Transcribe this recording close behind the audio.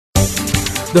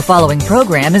The following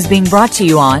program is being brought to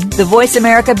you on the Voice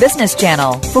America Business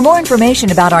Channel. For more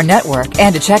information about our network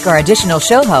and to check our additional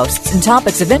show hosts and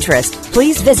topics of interest,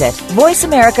 please visit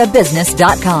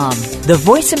voiceamericabusiness.com. The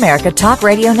Voice America Talk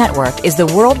Radio Network is the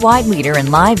worldwide leader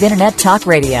in live Internet talk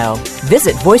radio.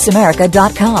 Visit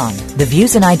voiceamerica.com. The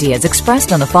views and ideas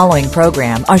expressed on the following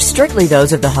program are strictly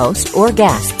those of the host or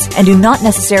guests and do not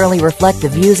necessarily reflect the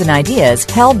views and ideas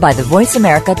held by the Voice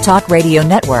America Talk Radio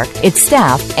Network, its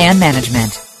staff, and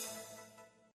management.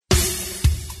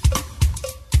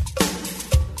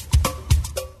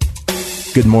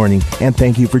 Good morning, and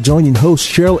thank you for joining host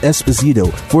Cheryl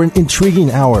Esposito for an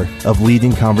intriguing hour of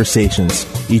leading conversations.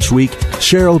 Each week,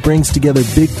 Cheryl brings together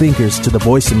big thinkers to the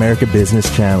Voice America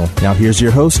Business Channel. Now here's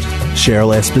your host,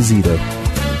 Cheryl Esposito.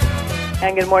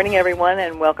 And good morning, everyone,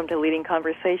 and welcome to Leading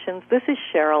Conversations. This is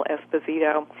Cheryl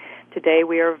Esposito. Today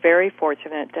we are very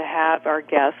fortunate to have our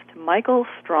guest, Michael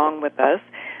Strong, with us.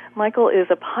 Michael is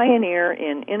a pioneer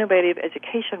in innovative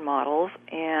education models,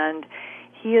 and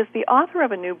he is the author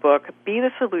of a new book, Be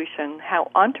the Solution, How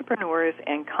Entrepreneurs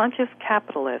and Conscious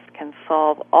Capitalists Can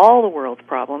Solve All the World's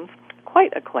Problems.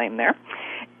 Quite a claim there.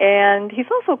 And he's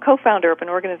also co-founder of an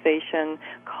organization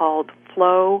called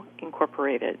Flow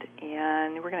Incorporated.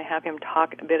 And we're going to have him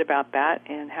talk a bit about that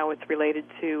and how it's related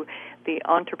to the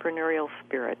entrepreneurial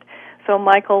spirit. So,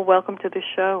 Michael, welcome to the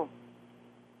show.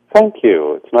 Thank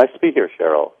you. It's nice to be here,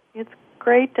 Cheryl. It's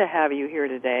great to have you here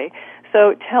today.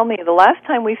 So tell me, the last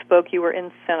time we spoke, you were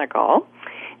in Senegal.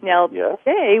 Now, Yes.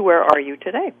 Today, where are you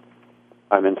today?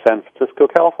 I'm in San Francisco,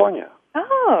 California.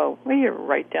 Oh, well, you're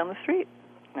right down the street.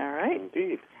 All right.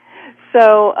 Indeed.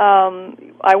 So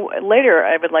later,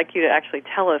 I would like you to actually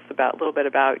tell us a little bit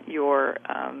about your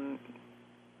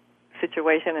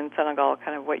situation in Senegal,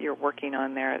 kind of what you're working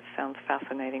on there. It sounds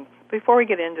fascinating. Before we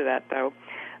get into that, though,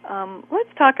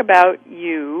 let's talk about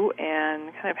you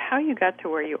and kind of how you got to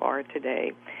where you are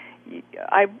today.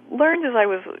 I learned as I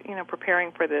was,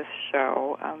 preparing for this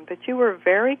show that you were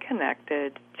very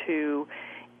connected to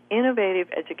innovative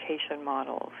education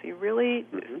models. You really,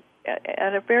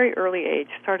 at a very early age,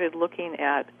 started looking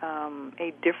at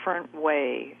a different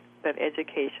way that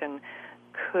education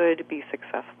could be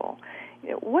successful.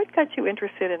 What got you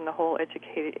interested in the whole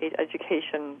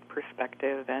education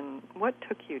perspective, and what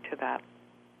took you to that?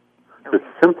 The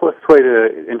simplest way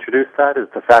to introduce that is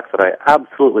the fact that I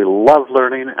absolutely love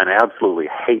learning and I absolutely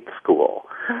hate school.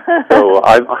 So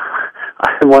I'm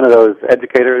one of those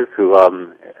educators who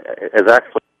is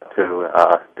actually to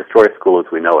destroy school as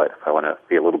we know it, if I want to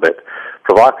be a little bit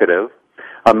provocative.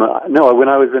 No, when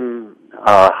I was in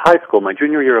high school, my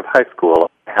junior year of high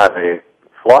school, I had a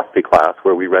philosophy class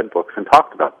where we read books and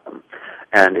talked about them.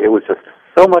 And it was just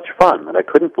so much fun that I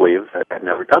couldn't believe that I had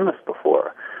never done this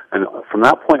before. And from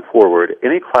that point forward,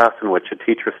 any class in which a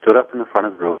teacher stood up in the front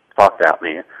of the room and talked at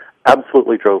me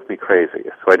absolutely drove me crazy.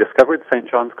 So I discovered St.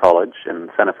 John's College in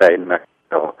Santa Fe, New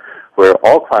Mexico, where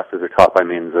all classes are taught by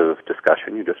means of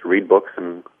discussion. You just read books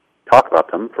and talk about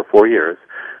them for 4 years.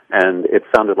 And it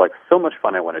sounded like so much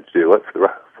fun I wanted to do it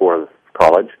for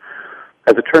college.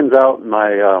 As it turns out,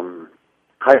 my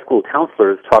high school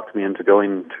counselors talked me into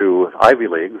going to Ivy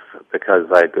Leagues because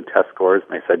I had good test scores,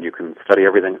 and they said you can study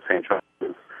everything at St. John's,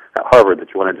 at Harvard,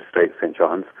 that you wanted to stay at St.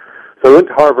 John's. So I went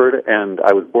to Harvard, and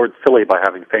I was bored silly by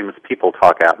having famous people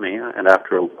talk at me, and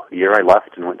after a year I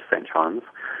left and went to St. John's.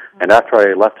 And after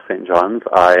I left St. John's,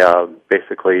 I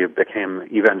basically became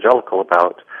evangelical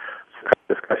about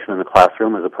discussion in the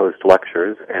classroom as opposed to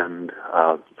lectures, and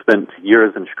spent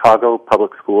years in Chicago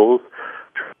public schools,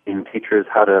 training teachers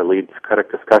how to lead Socratic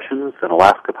discussions in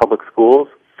Alaska public schools,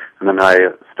 and then I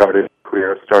started a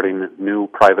career starting new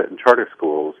private and charter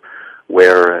schools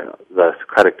where the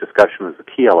Socratic discussion was a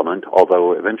key element,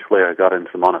 although eventually I got into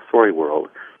the Montessori world,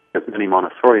 as many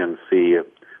Montessorians see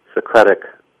Socratic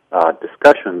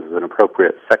discussions as an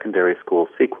appropriate secondary school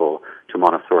sequel to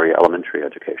Montessori elementary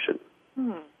education.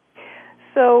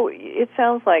 So it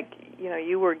sounds like,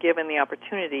 you were given the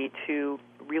opportunity to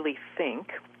really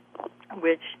think,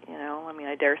 which,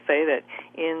 I dare say that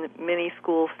in many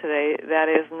schools today, that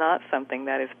is not something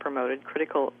that is promoted.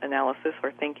 Critical analysis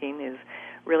or thinking is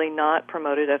really not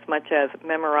promoted as much as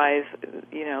memorize,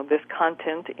 this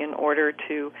content in order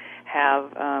to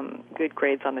have good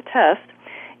grades on the test.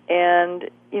 And,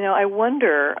 I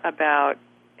wonder about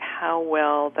how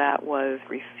well that was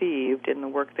received in the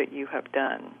work that you have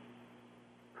done.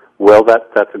 Well,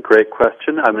 that's a great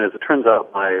question. As it turns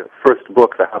out, my first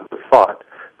book, The Habit of Thought,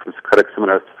 From Socratic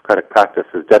Seminars to Socratic Practice,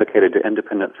 is dedicated to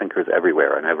independent thinkers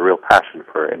everywhere, and I have a real passion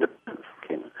for independent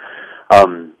thinking.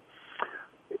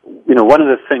 One of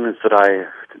the things that I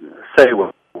say when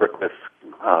I work with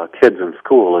kids in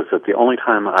school is that the only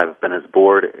time I've been as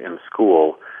bored in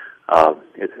school as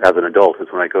an adult is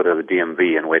when I go to the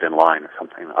DMV and wait in line or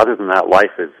something. Other than that,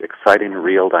 life is exciting,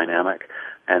 real, dynamic.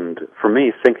 And for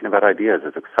me, thinking about ideas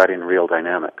is exciting, real,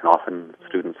 dynamic. And often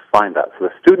students find that. So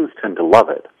the students tend to love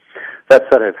it. That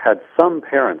said, I've had some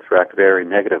parents react very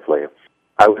negatively.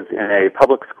 I was in a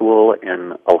public school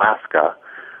in Alaska,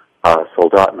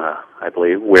 Soldotna, I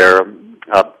believe, where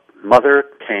a mother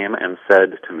came and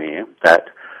said to me that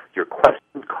your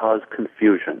questions cause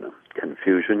confusion.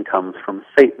 Confusion comes from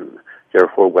Satan.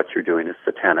 Therefore, what you're doing is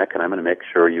satanic, and I'm going to make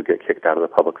sure you get kicked out of the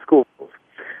public schools.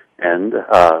 And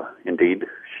indeed,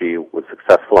 she was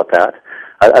successful at that.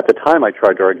 At the time, I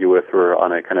tried to argue with her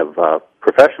on a kind of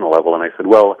professional level, and I said,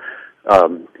 well,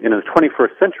 in the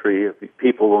 21st century,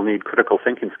 people will need critical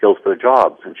thinking skills for their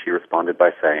jobs. And she responded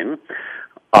by saying,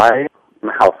 I am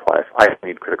a housewife. I don't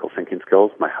need critical thinking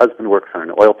skills. My husband works on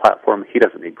an oil platform. He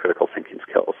doesn't need critical thinking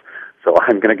skills. So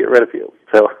I'm going to get rid of you.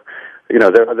 So,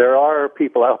 there are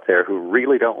people out there who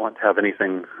really don't want to have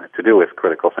anything to do with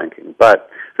critical thinking. But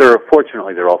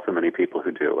fortunately, there are also many people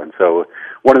who do. And so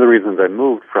one of the reasons I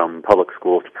moved from public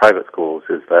schools to private schools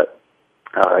is that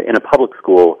in a public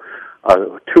school,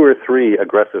 2 or 3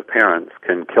 aggressive parents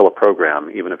can kill a program,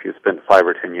 even if you spent 5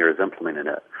 or 10 years implementing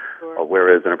it. Sure.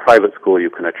 Whereas in a private school, you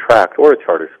can attract, or a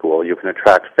charter school, you can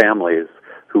attract families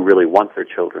who really want their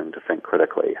children to think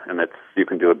critically. And you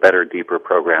can do a better, deeper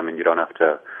program, and you don't have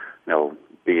to,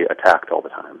 be attacked all the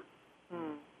time.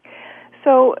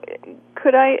 So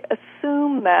could I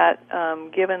assume that,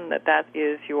 given that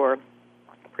is your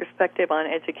perspective on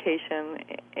education,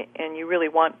 and you really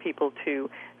want people to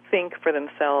think for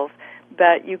themselves,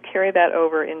 that you carry that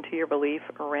over into your belief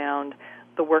around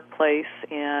the workplace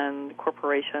and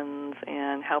corporations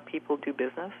and how people do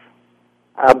business?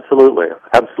 Absolutely.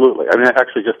 I mean,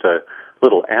 actually, just a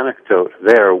little anecdote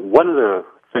there. One of the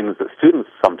things that students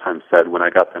sometimes said when I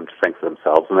got them to think for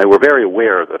themselves, and they were very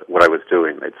aware that what I was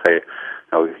doing, they'd say,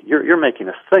 you're making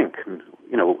us think. And,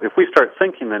 if we start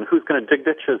thinking, then who's going to dig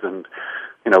ditches and,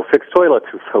 fix toilets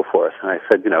and so forth? And I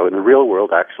said, in the real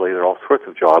world, actually, there are all sorts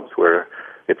of jobs where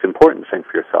it's important to think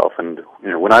for yourself. And,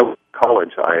 when I was in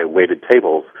college, I waited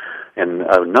tables in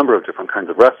a number of different kinds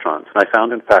of restaurants. And I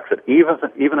found, in fact, that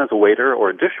even as a waiter or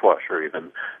a dishwasher even,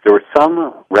 there were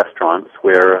some restaurants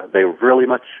where they really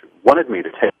much wanted me to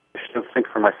take initiative, think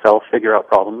for myself, figure out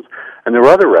problems. And there were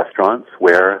other restaurants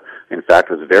where, in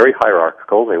fact, it was very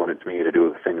hierarchical. They wanted me to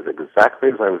do things exactly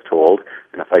as I was told,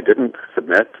 and if I didn't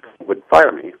submit, they would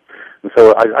fire me. And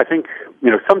so I think,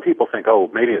 some people think,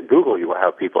 maybe at Google you will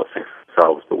have people that think for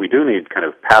themselves, but we do need kind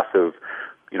of passive,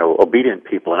 obedient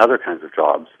people in other kinds of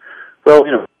jobs. Well,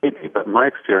 maybe, but in my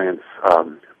experience,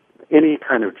 any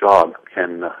kind of job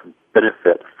can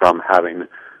benefit from having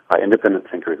independent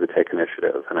thinkers who take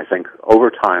initiative. And I think over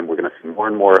time we're going to see more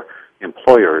and more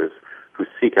employers who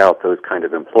seek out those kind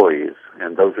of employees,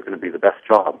 and those are going to be the best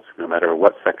jobs, no matter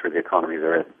what sector of the economy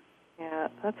they're in. Yeah,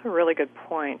 that's a really good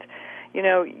point.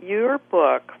 Your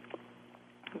book,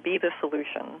 Be the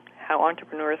Solution, How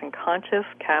Entrepreneurs and Conscious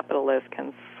Capitalists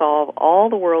Can Solve All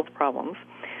the World's Problems.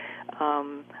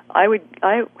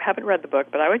 I haven't read the book,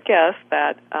 but I would guess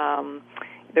that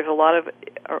there's a lot of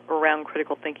around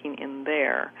critical thinking in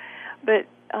there. But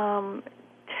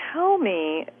tell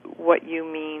me what you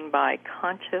mean by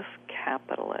conscious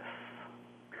capitalists.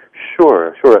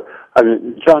 Sure. I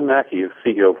mean, John Mackey,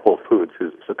 CEO of Whole Foods,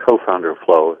 who's the co-founder of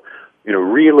Flow,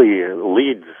 really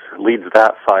leads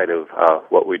that side of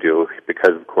what we do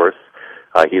because, of course,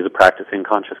 he's a practicing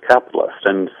conscious capitalist.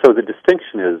 And so the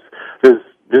distinction is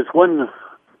there's one,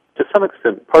 to some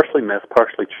extent, partially myth,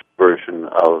 partially true version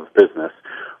of business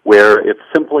where it's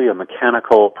simply a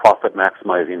mechanical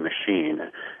profit-maximizing machine,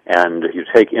 and you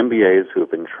take MBAs who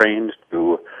have been trained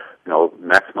to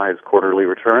maximize quarterly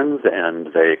returns, and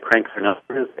they crank their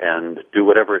numbers and do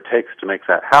whatever it takes to make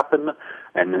that happen,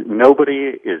 and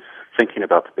nobody is thinking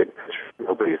about the big picture.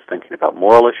 Nobody is thinking about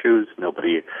moral issues.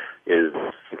 Nobody is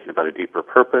thinking about a deeper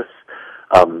purpose.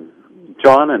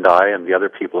 John and I and the other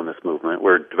people in this movement,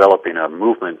 we're developing a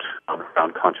movement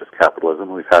around conscious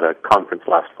capitalism. We've had a conference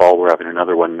last fall. We're having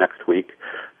another one next week,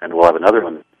 and we'll have another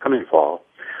one coming fall.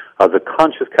 The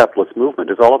conscious capitalist movement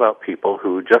is all about people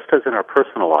who, just as in our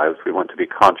personal lives, we want to be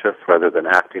conscious rather than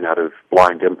acting out of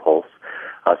blind impulse,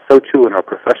 so too in our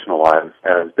professional lives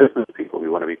as business people, we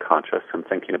want to be conscious and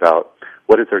thinking about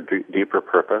what is our deeper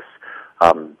purpose,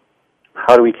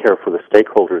 how do we care for the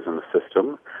stakeholders in the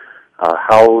system,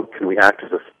 how can we act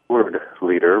as a steward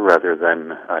leader rather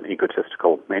than an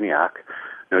egotistical maniac.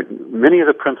 Many of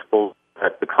the principles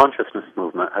that the consciousness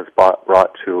movement has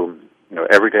brought to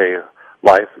everyday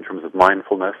life in terms of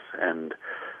mindfulness and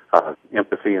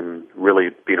empathy and really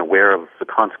being aware of the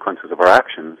consequences of our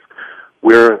actions,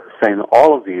 we're saying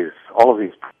all of these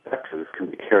perspectives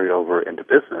can be carried over into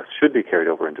business, should be carried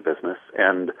over into business,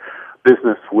 and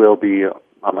business will be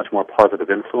a much more positive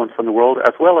influence on the world,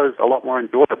 as well as a lot more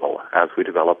enjoyable as we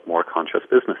develop more conscious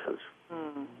businesses.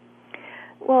 Mm.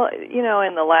 Well,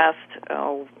 in the last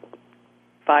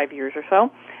 5 years or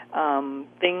so,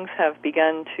 things have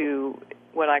begun to,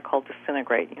 what I call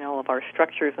disintegrate. All of our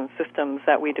structures and systems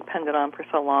that we depended on for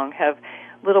so long have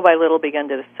little by little begun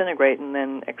to disintegrate and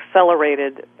then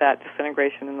accelerated that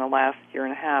disintegration in the last year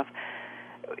and a half.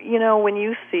 When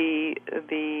you see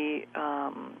the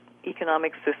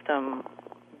economic system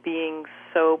being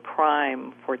so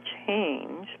prime for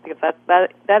change, because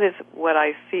that is what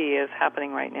I see is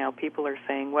happening right now. People are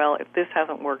saying, well, if this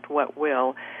hasn't worked, what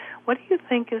will? What do you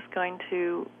think is going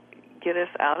to get us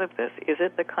out of this? Is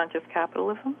it the conscious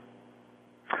capitalism?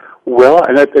 Well,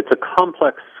 and it's a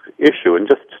complex issue. And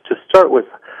just to start with,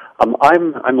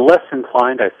 I'm less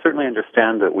inclined. I certainly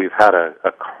understand that we've had a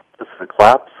crisis and a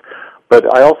collapse, but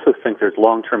I also think there's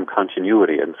long-term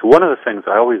continuity. And so one of the things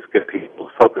I always get people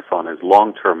to focus on is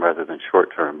long-term rather than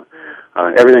short-term.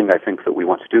 Everything I think that we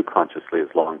want to do consciously is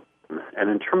long-term. And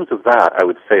in terms of that, I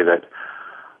would say that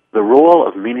the role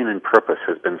of meaning and purpose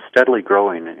has been steadily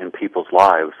growing in people's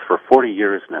lives for 40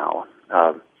 years now.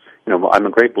 I'm a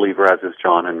great believer, as is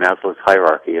John, in Maslow's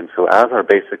hierarchy, and so as our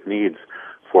basic needs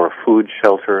for food,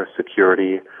 shelter,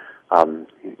 security, and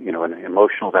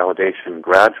emotional validation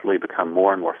gradually become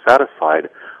more and more satisfied,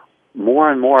 more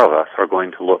and more of us are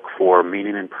going to look for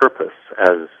meaning and purpose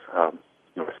as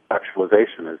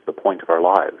actualization is the point of our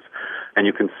lives. And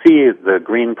you can see the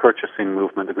green purchasing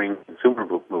movement, the green consumer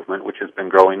movement, which has been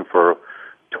growing for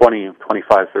 20,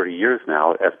 25, 30 years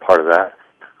now as part of that.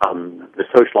 The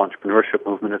social entrepreneurship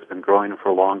movement has been growing for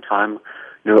a long time.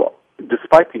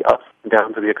 Despite the ups and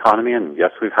downs of the economy, and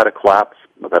yes, we've had a collapse,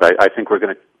 but I think we're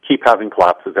going to keep having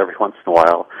collapses every once in a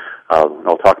while. And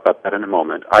I'll talk about that in a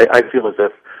moment. I feel as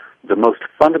if the most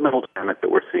fundamental dynamic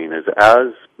that we're seeing is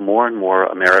as more and more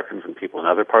Americans and people in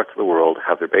other parts of the world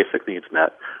have their basic needs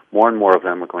met, more and more of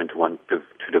them are going to want to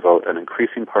devote an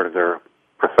increasing part of their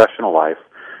professional life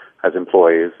as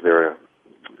employees, their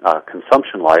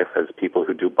consumption life as people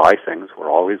who do buy things.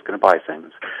 We're always going to buy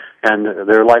things. And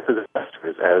their life as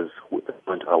investors as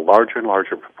a larger and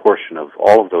larger proportion of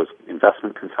all of those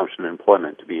investment, consumption, and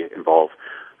employment to be involved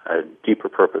a deeper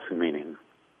purpose and meaning.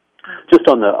 Just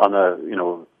on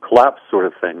the collapse sort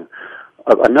of thing,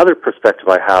 another perspective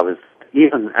I have is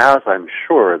even as I'm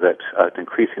sure that an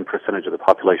increasing percentage of the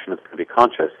population is going to be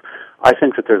conscious, I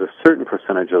think that there's a certain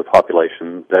percentage of the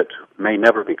population that may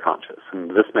never be conscious,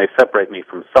 and this may separate me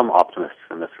from some optimists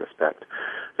in this respect.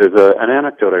 There's an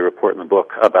anecdote I report in the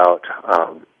book about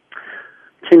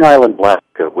King Island,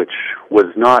 Alaska, which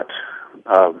was not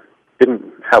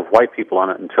didn't have white people on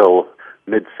it until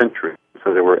mid-century.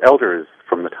 So there were elders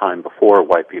from the time before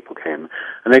white people came,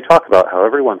 and they talk about how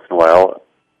every once in a while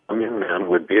a young man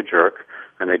would be a jerk,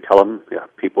 and they'd tell him,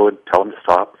 people would tell him to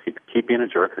stop. He'd keep being a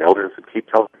jerk. The elders would keep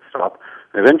telling him to stop,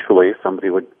 and eventually somebody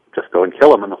would just go and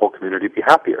kill him, and the whole community would be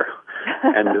happier.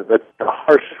 And that's a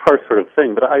harsh sort of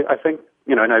thing. But I think,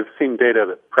 and I've seen data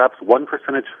that perhaps 1%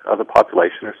 of the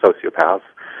population are sociopaths,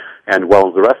 and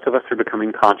while the rest of us are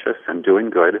becoming conscious and doing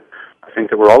good, I think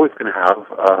that we're always going to have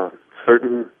a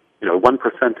certain 1%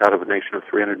 out of a nation of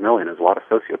 300 million is a lot of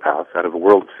sociopaths. Out of a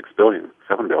world of 6 billion,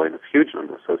 7 billion, it's a huge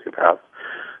number of sociopaths.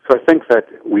 So I think that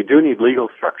we do need legal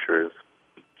structures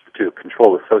to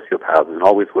control the sociopaths, and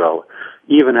always will,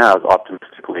 even as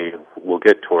optimistically we'll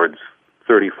get towards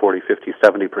 30, 40, 50,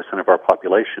 70% of our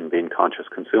population being conscious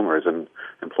consumers and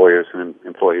employers and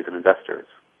employees and investors.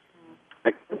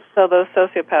 So those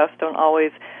sociopaths don't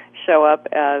always show up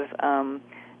as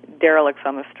derelicts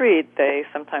on the street. They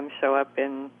sometimes show up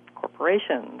in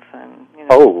corporations and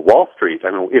Wall Street. I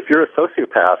mean, if you're a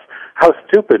sociopath, how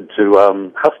stupid to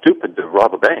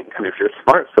rob a bank. I mean, if you're a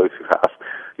smart sociopath,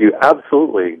 you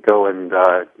absolutely go and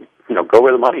go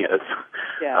where the money is.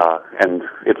 Yeah. And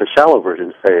it's a shallow version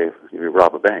to say you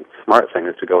rob a bank. The smart thing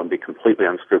is to go and be completely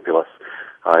unscrupulous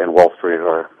in Wall Street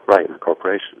or in a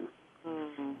corporation.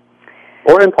 Mm-hmm.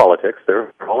 Or in politics.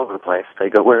 They're all over the place. They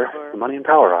go where the money and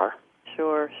power are.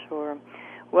 Sure.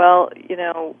 Well,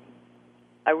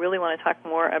 I really want to talk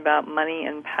more about money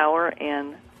and power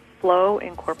and Flow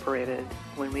Incorporated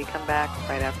when we come back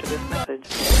right after this message.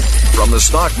 From the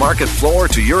stock market floor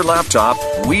to your laptop,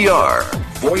 we are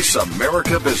Voice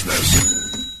America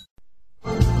Business.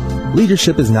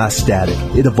 Leadership is not static.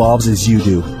 It evolves as you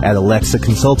do. At Alexa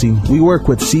Consulting, we work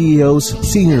with CEOs,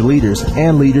 senior leaders,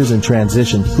 and leaders in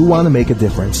transition who want to make a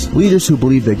difference. Leaders who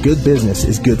believe that good business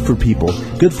is good for people,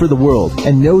 good for the world,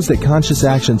 and knows that conscious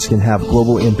actions can have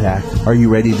global impact. Are you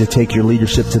ready to take your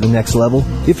leadership to the next level?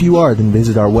 If you are, then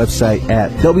visit our website at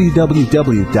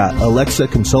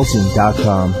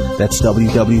www.alexaconsulting.com. That's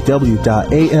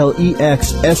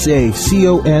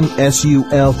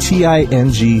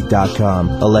www.alexaconsulting.com.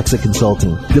 Alexa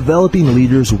Consulting, developing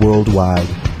leaders worldwide.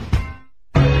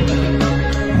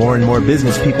 More and more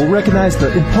business people recognize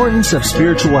the importance of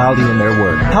spirituality in their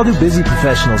work. How do busy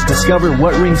professionals discover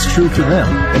what rings true for them?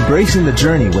 Embracing the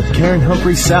Journey with Karen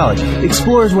Humphrey-Salick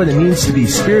explores what it means to be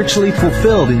spiritually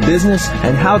fulfilled in business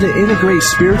and how to integrate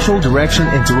spiritual direction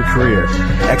into a career.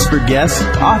 Expert guests,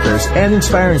 authors, and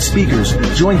inspiring speakers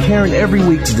join Karen every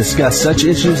week to discuss such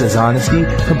issues as honesty,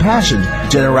 compassion,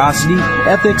 generosity,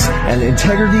 ethics, and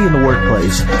integrity in the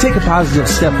workplace. Take a positive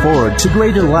step forward to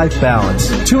greater life balance.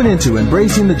 Tune into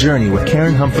Embracing the Journey with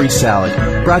Karen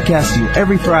Humphrey-Salick, broadcasting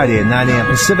every Friday at 9 a.m.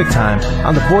 Pacific Time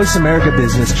on the Voice America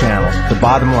Business Channel, the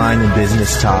bottom line in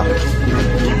business talk.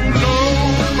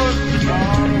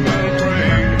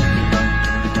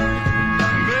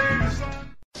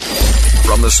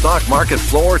 From the stock market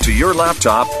floor to your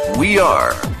laptop, we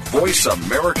are Voice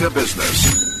America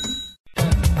Business.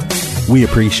 We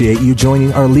appreciate you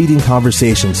joining our leading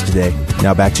conversations today.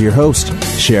 Now back to your host,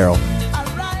 Cheryl.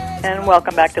 And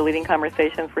welcome back to Leading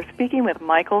Conversations. We're speaking with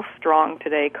Michael Strong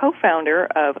today, co-founder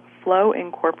of Flow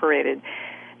Incorporated.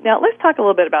 Now, let's talk a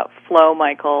little bit about Flow,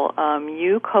 Michael.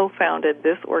 You co-founded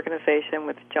this organization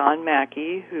with John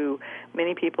Mackey, who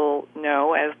many people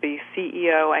know as the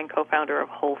CEO and co-founder of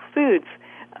Whole Foods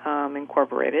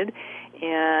Incorporated.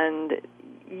 And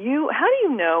how do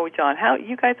you know, John?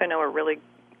 You guys, I know, are really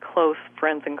close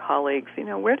friends and colleagues.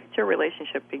 Where did your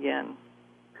relationship begin?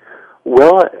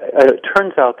 Well, it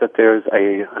turns out that there's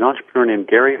an entrepreneur named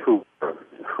Gary Hoover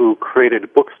who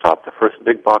created Bookstop, the first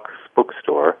big box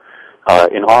bookstore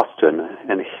in Austin,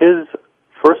 and his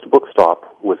first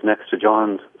bookstop was next to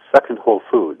John's second Whole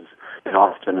Foods in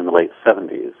Austin in the late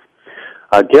 70s.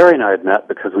 Gary and I had met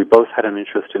because we both had an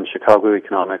interest in Chicago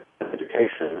economics and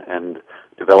education and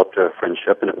developed a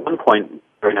friendship. And at one point,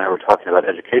 Gary and I were talking about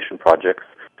education projects,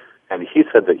 and he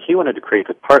said that he wanted to create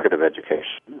a target of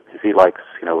education. He likes,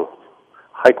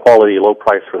 high quality, low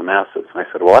price for the masses. And I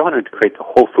said, well, I wanted to create the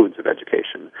Whole Foods of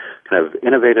education, kind of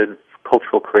innovative,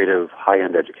 cultural, creative,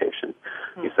 high-end education.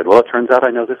 He said, well, it turns out I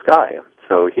know this guy.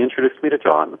 So he introduced me to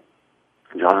John.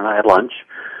 John and I had lunch.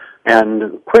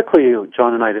 And quickly,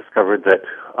 John and I discovered that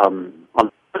on the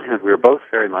one hand, we were both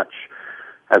very much,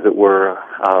 as it were,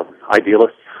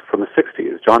 idealists from the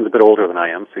 60s. John's a bit older than I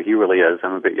am, so he really is.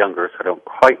 I'm a bit younger, so I don't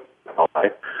quite qualify.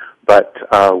 But,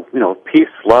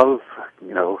 peace, love,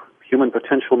 human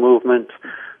potential movement,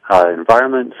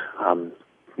 environment,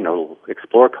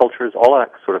 explore cultures, all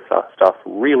that sort of stuff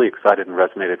really excited and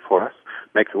resonated for us,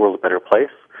 make the world a better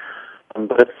place.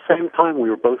 But at the same time, we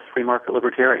were both free market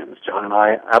libertarians. John and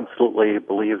I absolutely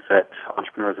believe that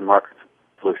entrepreneurs and markets are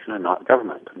the solution and not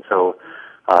government. And so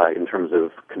in terms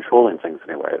of controlling things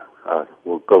anyway,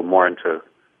 we'll go more into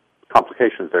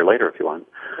complications there later if you want.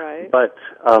 Right. But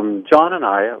John and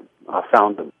I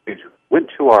found that we went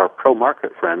to our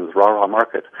pro-market friends, Rah-Rah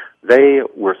Market. They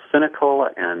were cynical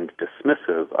and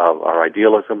dismissive of our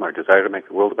idealism, our desire to make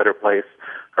the world a better place,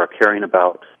 our caring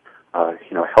about,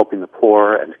 helping the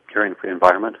poor and caring for the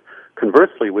environment.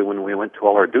 Conversely, when we went to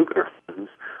all our do-gooder friends,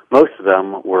 most of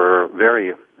them were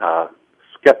very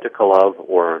skeptical of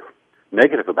or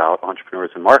negative about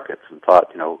entrepreneurs and markets and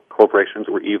thought, corporations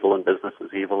were evil and business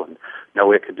was evil and no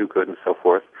way it could do good and so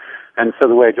forth. And so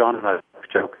the way John and I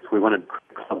joke is we wanted a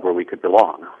club where we could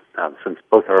belong, since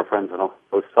both our friends on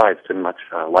both sides didn't much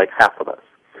like half of us.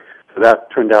 So that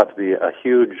turned out to be a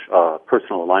huge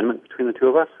personal alignment between the two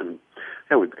of us, and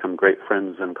we've become great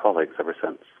friends and colleagues ever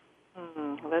since.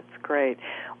 That's great.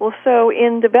 Well, so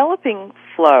in developing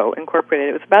Flow Incorporated,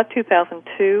 it was about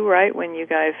 2002, right, when you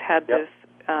guys had this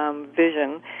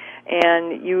vision,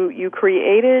 and you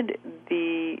created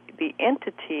the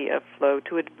entity of Flow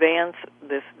to advance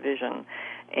this vision.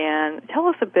 And tell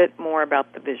us a bit more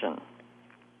about the vision.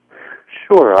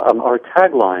 Sure. Our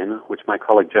tagline, which my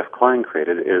colleague Jeff Klein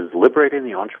created, is Liberating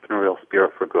the Entrepreneurial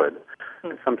Spirit for Good.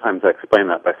 And sometimes I explain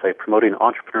that by saying promoting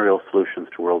entrepreneurial solutions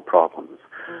to world problems.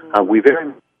 We very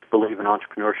much believe in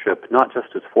entrepreneurship, not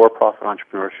just as for-profit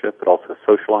entrepreneurship, but also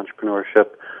social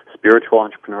entrepreneurship, spiritual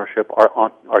entrepreneurship,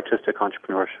 artistic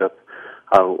entrepreneurship.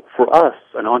 For us,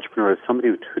 an entrepreneur is somebody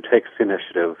who takes the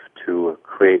initiative to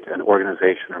create an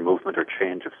organization or movement or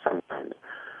change of some kind.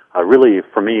 really,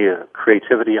 for me,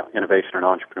 creativity, innovation, and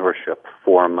entrepreneurship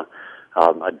form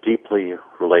a deeply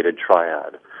related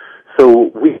triad.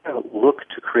 So we look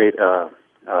to create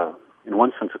in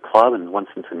one sense, a club, in one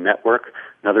sense, a network,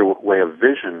 another way of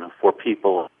vision for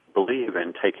people who believe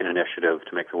in taking initiative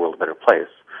to make the world a better place.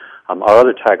 Our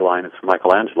other tagline is from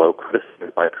Michelangelo,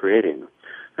 criticize by creating.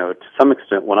 To some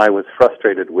extent, when I was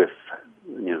frustrated with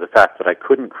the fact that I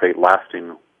couldn't create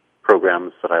lasting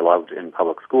programs that I loved in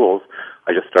public schools,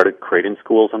 I just started creating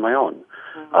schools on my own.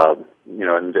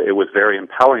 And it was very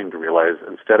empowering to realize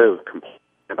instead of complaining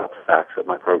about the fact that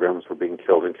my programs were being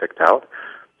killed and kicked out,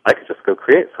 I could just go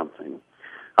create something.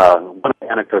 One of the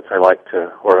anecdotes I like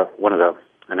to, or one of the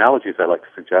analogies I like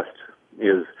to suggest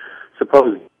is,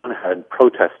 suppose one had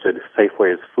protested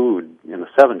Safeway's food in the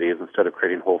 70s instead of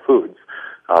creating Whole Foods.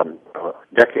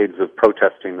 Decades of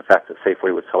protesting the fact that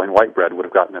Safeway was selling white bread would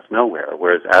have gotten us nowhere,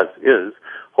 whereas as is,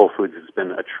 Whole Foods has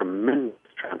been a tremendous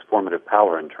transformative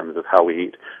power in terms of how we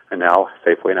eat, and now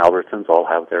Safeway and Albertsons all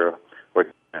have their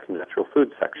organic and natural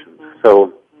food sections.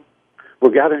 So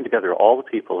we're gathering together all the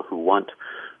people who want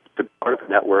to be part of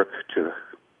a network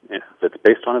that's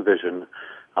based on a vision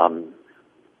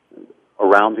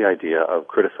around the idea of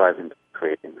criticizing and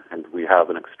creating, and we have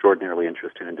an extraordinarily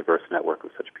interesting and diverse network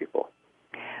of such people.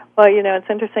 Well, it's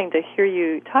interesting to hear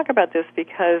you talk about this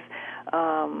because,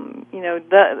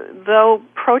 though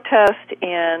protest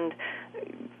and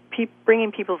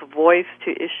bringing people's voice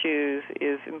to issues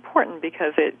is important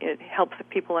because it helps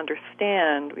people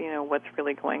understand, what's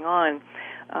really going on.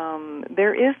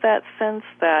 There is that sense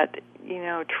that,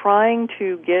 trying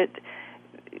to get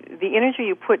the energy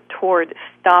you put toward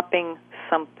stopping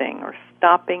something or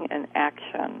stopping an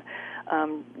action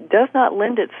does not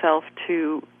lend itself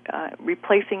to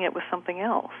replacing it with something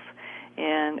else.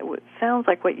 And it sounds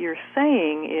like what you're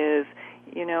saying is,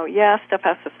 stuff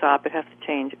has to stop, it has to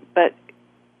change, but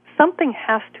something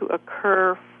has to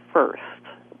occur first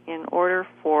in order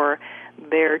for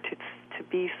there to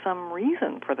be some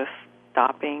reason for the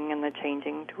stopping and the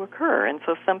changing to occur. And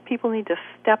so some people need to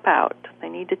step out. They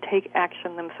need to take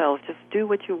action themselves. Just do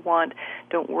what you want.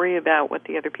 Don't worry about what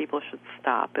the other people should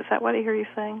stop. Is that what I hear you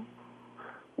saying?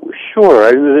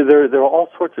 Sure. There are all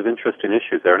sorts of interesting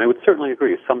issues there, and I would certainly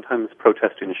agree. Sometimes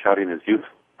protesting and shouting is useful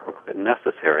and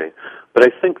necessary, but I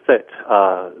think that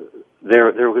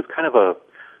there was kind of a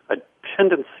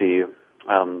tendency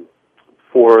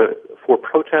for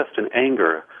protest and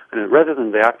anger, and rather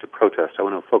than the act of protest, I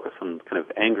want to focus on kind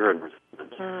of anger and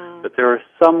resentment. But there are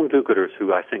some do-gooders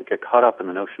who I think get caught up in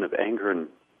the notion of anger, and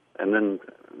then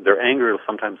their anger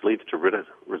sometimes leads to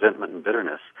resentment and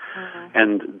bitterness,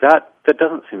 and that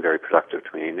doesn't seem very productive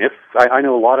to me. I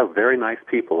know a lot of very nice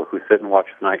people who sit and watch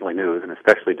the nightly news, and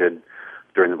especially did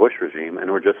during the Bush regime,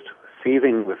 and were just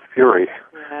seething with fury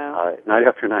night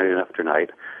after night and after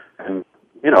night. And,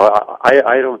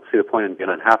 I don't see the point in being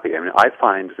unhappy. I mean, I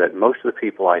find that most of the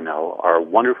people I know are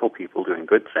wonderful people doing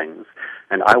good things,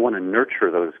 and I want to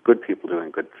nurture those good people doing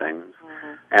good things.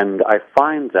 And I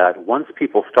find that once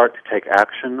people start to take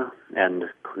action, and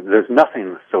there's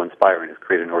nothing so inspiring as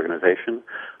creating an organization,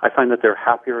 I find that they're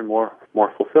happier and more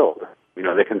fulfilled.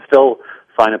 They can still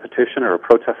sign a petition or a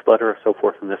protest letter or so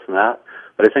forth and this and that,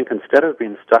 but I think instead of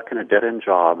being stuck in a dead-end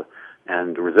job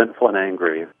and resentful and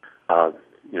angry,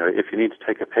 if you need to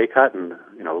take a pay cut and,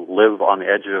 live on the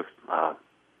edge of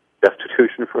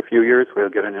destitution for a few years where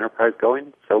you'll get an enterprise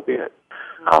going, so be it.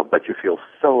 But you feel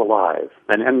so alive.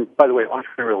 And by the way,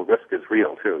 entrepreneurial risk is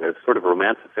real, too. There's sort of a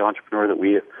romance of the entrepreneur that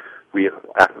we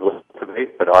actively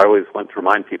cultivate, but I always want to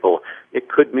remind people it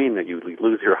could mean that you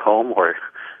lose your home or,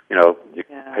 you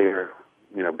pay your,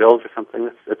 bills or something.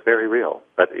 It's very real,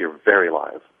 but you're very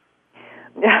alive.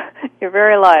 You're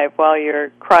very alive while you're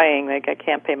crying like I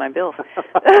can't pay my bills. And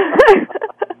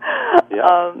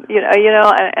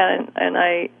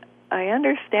I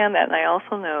understand that, and I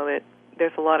also know that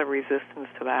there's a lot of resistance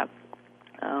to that.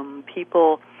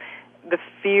 The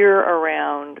fear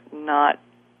around not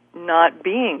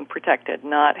being protected,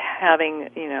 not having,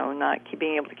 not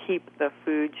being able to keep the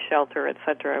food, shelter,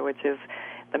 etc., which is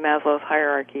the Maslow's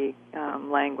hierarchy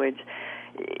language.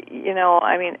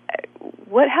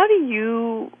 How do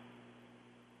you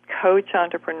coach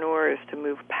entrepreneurs to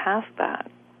move past that?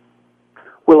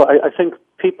 Well, I think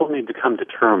people need to come to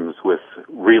terms with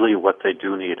really what they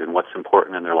do need and what's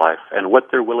important in their life, and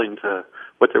what they're willing to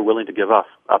give up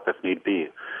if need be.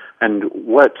 And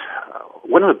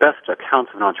one of the best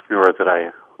accounts of an entrepreneur that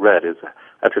I read is,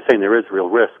 after saying there is real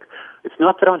risk, it's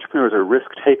not that entrepreneurs are risk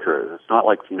takers. It's not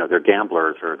like, they're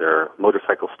gamblers or they're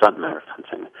motorcycle stuntmen or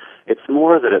something. It's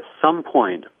more that at some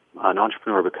point an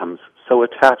entrepreneur becomes so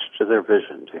attached to their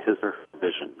vision, to his or her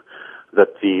vision,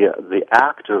 that the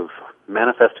act of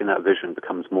manifesting that vision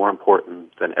becomes more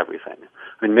important than everything.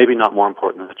 I mean, maybe not more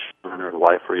important than the children or the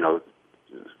wife or,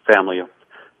 family.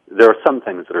 There are some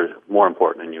things that are more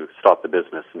important, and you stop the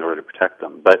business in order to protect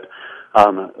them. But,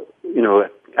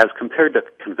 as compared to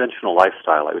conventional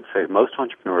lifestyle, I would say most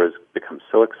entrepreneurs become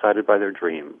so excited by their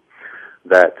dream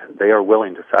that they are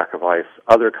willing to sacrifice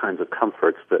other kinds of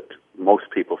comforts that most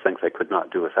people think they could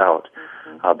not do without,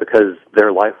 because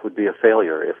their life would be a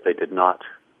failure if they did not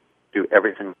do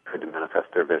everything they could to manifest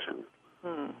their vision.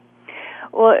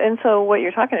 Well, and so what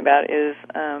you're talking about is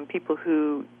people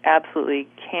who absolutely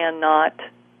cannot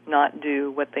not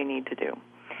do what they need to do.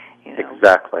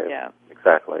 Exactly. Yeah.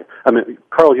 Exactly. I mean,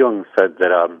 Carl Jung said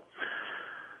that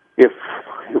if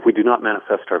we do not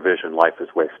manifest our vision, life is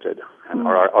wasted. And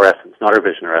our essence, not our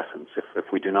vision, our essence. If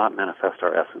we do not manifest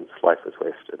our essence, life is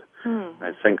wasted.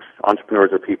 I think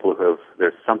entrepreneurs are people who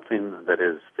there's something that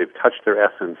they've touched their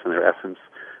essence, and their essence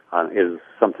is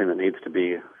something that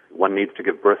one needs to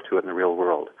give birth to it in the real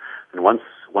world. And once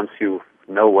you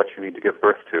know what you need to give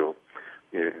birth to,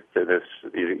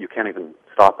 you can't even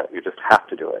stop it. You just have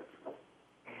to do it.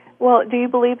 Well, do you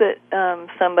believe that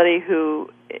somebody who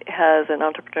has an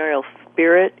entrepreneurial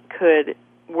spirit could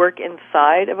work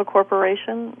inside of a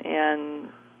corporation and,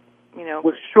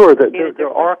 Well, sure. There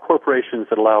are corporations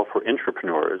that allow for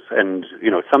entrepreneurs, and,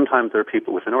 sometimes there are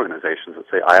people within organizations that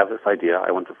say, I have this idea,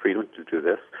 I want the freedom to do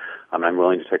this, I'm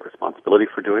willing to take responsibility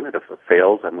for doing it. If it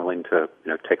fails, I'm willing to,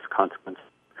 take the consequences.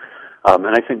 And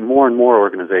I think more and more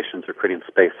organizations are creating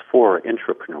space for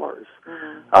entrepreneurs.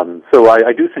 So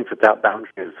I do think that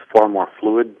boundary is far more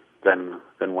fluid than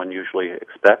one usually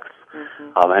expects.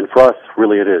 And for us,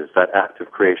 really it is that act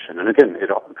of creation. And again, it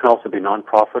can also be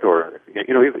nonprofit or,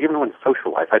 even when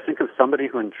social life. I think of somebody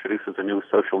who introduces a new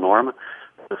social norm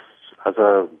as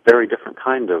a very different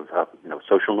kind of,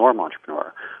 social norm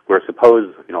entrepreneur, where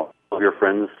suppose, all of your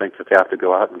friends think that they have to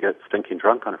go out and get stinking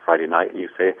drunk on a Friday night, and you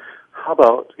say, how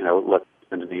about, let's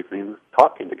spend an evening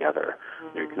talking together.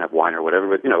 You can have wine or whatever,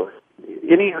 but,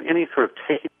 any sort of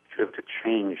take initiative to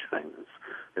change things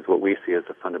is what we see as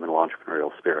a fundamental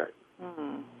entrepreneurial spirit.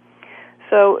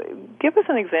 So give us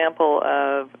an example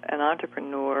of an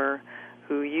entrepreneur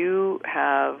who you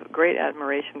have great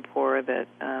admiration for that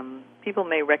people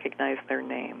may recognize their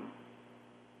name.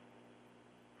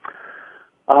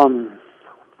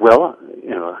 Well,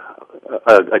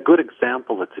 a good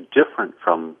example that's different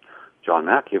from John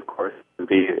Mackey, of course, would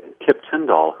be Kip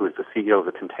Tyndall, who is the CEO of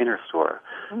the Container Store.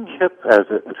 Kip, as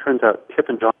it turns out, Kip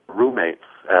and John were roommates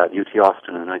at UT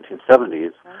Austin in the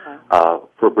 1970s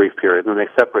for a brief period, and then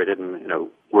they separated and,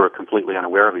 were completely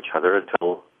unaware of each other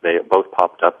until they both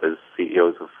popped up as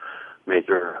CEOs of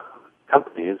major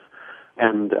companies.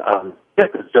 And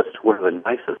Kip is just one of the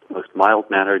nicest, most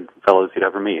mild-mannered fellows you'd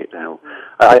ever meet.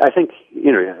 I think,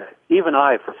 even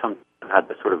I, for some time, had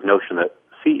this sort of notion that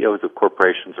CEOs of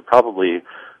corporations are probably,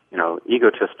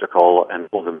 egotistical and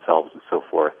full of themselves and so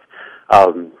forth.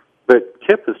 But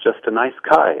Kip is just a nice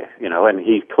guy, and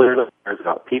he clearly cares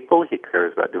about people. He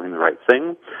cares about doing the right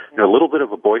thing. A little bit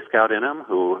of a Boy Scout in him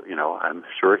who, I'm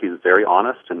sure he's very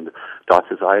honest and dots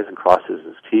his I's and crosses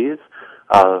his T's.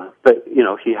 But,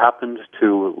 he happened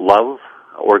to love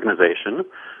organization.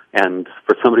 And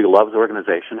for somebody who loves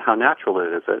organization, how natural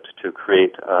is it to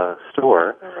create a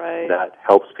store that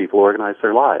helps people organize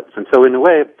their lives? And so in a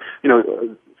way,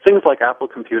 things like Apple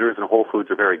computers and Whole Foods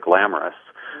are very glamorous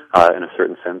in a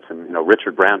certain sense, and,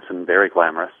 Richard Branson, very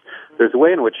glamorous. There's a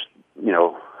way in which,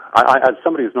 I, as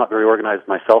somebody who's not very organized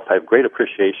myself, I have great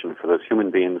appreciation for those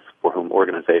human beings for whom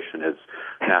organization is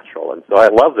natural. And so I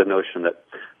love the notion that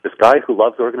this guy who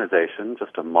loves organization,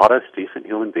 just a modest, decent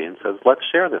human being, says, let's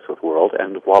share this with the world,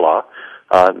 and voila,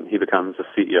 he becomes the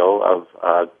CEO of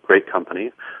a great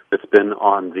company that's been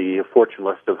on the Fortune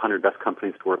list of 100 best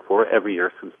companies to work for every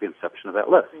year since the inception of that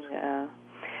list. Yeah.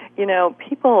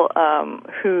 People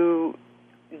who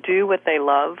do what they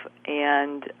love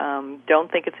and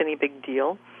don't think it's any big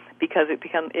deal because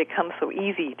it comes so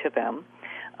easy to them.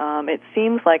 It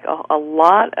seems like a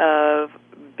lot of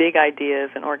big ideas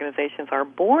and organizations are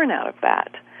born out of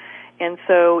that. And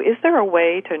so is there a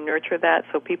way to nurture that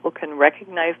so people can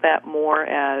recognize that more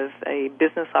as a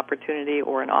business opportunity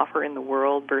or an offer in the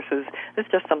world versus it's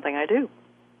just something I do?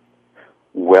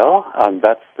 Well,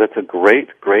 that's a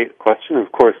great question.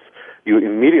 Of course, you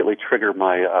immediately trigger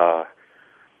my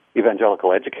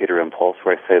evangelical educator impulse,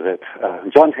 where I say that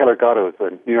John Taylor Gatto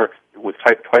was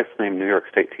twice named New York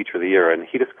State Teacher of the Year, and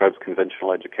he describes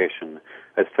conventional education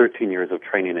as 13 years of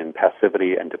training in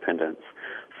passivity and dependence.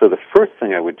 So the first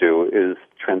thing I would do is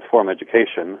transform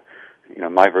education.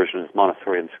 My version is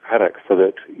Montessori and Socratic, so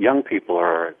that young people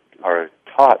are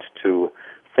taught to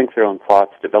think their own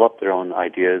thoughts, develop their own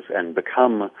ideas, and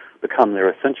become their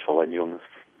essential in Jung's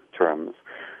terms.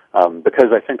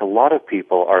 Because I think a lot of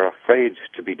people are afraid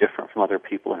to be different from other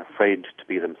people and afraid to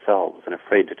be themselves and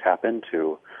afraid to tap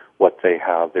into what they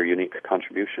have, their unique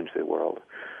contribution to the world.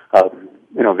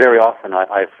 Very often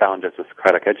I've found as a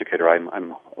Socratic educator,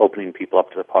 I'm opening people up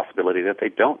to the possibility that they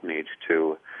don't need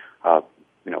to,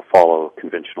 follow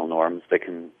conventional norms. They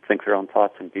can think their own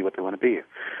thoughts and be what they want to be.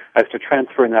 As to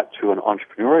transferring that to an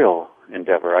entrepreneurial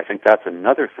endeavor, I think that's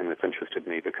another thing that's interested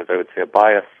me, because I would say a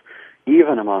bias,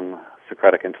 even among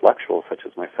Socratic intellectuals such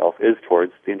as myself, is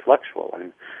towards the intellectual. I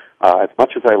mean, as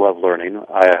much as I love learning,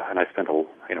 I spent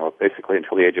basically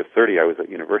until the age of 30, I was at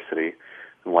university,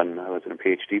 and when I was in a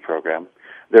PhD program.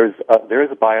 There is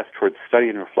a bias towards study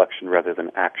and reflection rather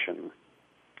than action.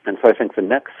 And so I think the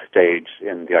next stage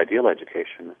in the ideal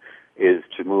education is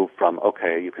to move from,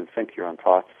 okay, you can think your own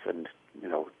thoughts and,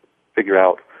 figure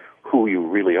out who you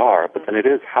really are, but then it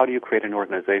is, how do you create an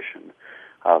organization?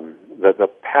 The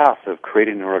path of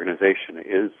creating an organization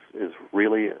is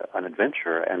really an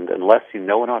adventure, and unless you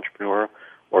know an entrepreneur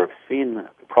or have seen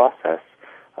the process,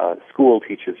 school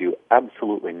teaches you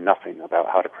absolutely nothing about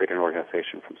how to create an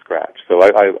organization from scratch. So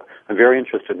I'm very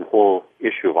interested in the whole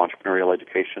issue of entrepreneurial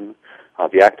education.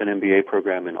 The Acton MBA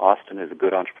program in Austin is a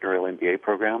good entrepreneurial MBA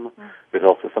program. Mm-hmm. There's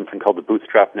also something called the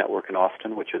Bootstrap Network in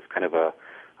Austin, which is kind of a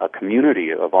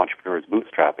community of entrepreneurs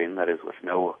bootstrapping, that is with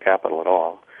no capital at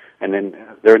all. And then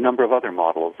there are a number of other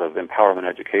models of empowerment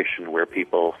education where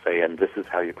people say, and this is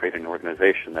how you create an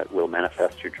organization that will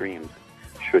manifest your dreams,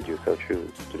 should you so choose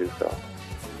to do so.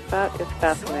 That is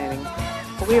fascinating.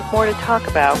 Well, we have more to talk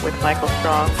about with Michael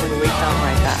Strong when we come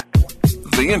right back.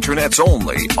 The Internet's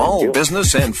only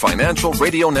all-business and financial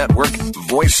radio network,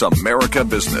 Voice America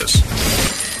Business.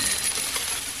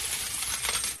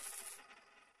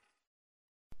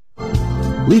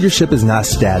 Leadership is not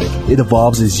static. It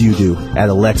evolves as you do. At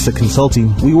Alexa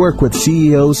Consulting, we work with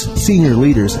CEOs, senior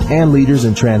leaders, and leaders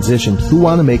in transition who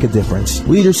want to make a difference.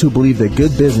 Leaders who believe that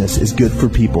good business is good for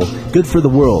people, good for the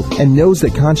world, and knows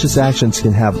that conscious actions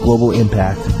can have global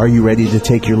impact. Are you ready to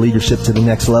take your leadership to the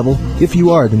next level? If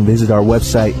you are, then visit our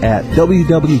website at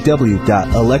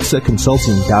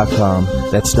www.alexaconsulting.com.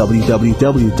 That's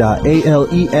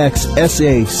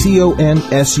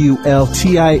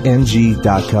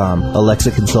www.alexaconsulting.com.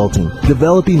 Alexa Consulting,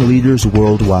 developing leaders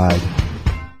worldwide.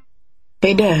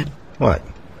 Hey, Dad. What?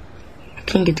 I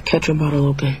can't get the ketchup bottle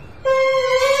open.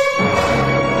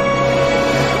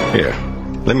 Here,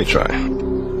 let me try.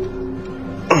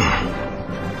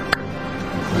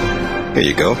 Here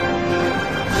you go.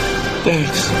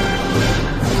 Thanks.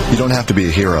 You don't have to be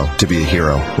a hero to be a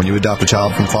hero. When you adopt a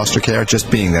child from foster care, just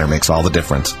being there makes all the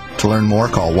difference. To learn more,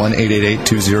 call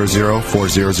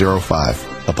 1-888-200-4005.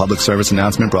 A public service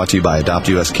announcement brought to you by Adopt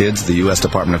U.S. Kids, the U.S.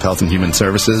 Department of Health and Human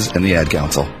Services, and the Ad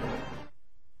Council.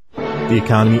 The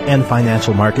economy and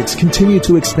financial markets continue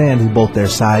to expand in both their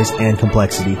size and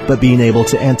complexity, but being able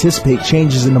to anticipate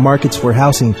changes in the markets for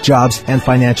housing, jobs, and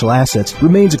financial assets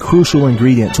remains a crucial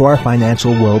ingredient to our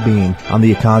financial well-being. On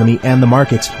The Economy and the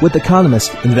Markets, with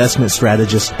economist, investment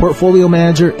strategist, portfolio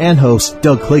manager, and host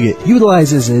Doug Cliggott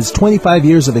utilizes his 25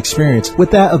 years of experience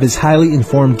with that of his highly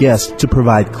informed guests to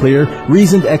provide clear,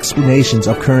 reasoned explanations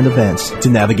of current events. To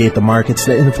navigate the markets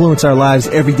that influence our lives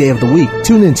every day of the week,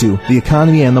 tune into The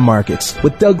Economy and the Markets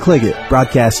with Doug Cliggott,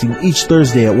 broadcasting each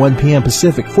Thursday at 1 p.m.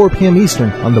 Pacific, 4 p.m.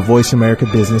 Eastern on the Voice America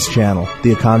Business Channel.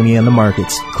 The Economy and the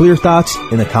Markets. Clear thoughts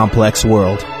in a complex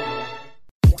world.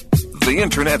 The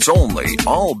Internet's only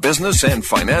all-business and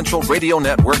financial radio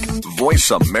network, Voice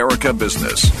America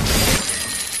Business.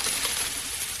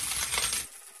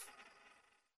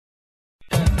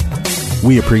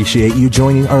 We appreciate you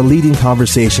joining our leading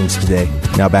conversations today.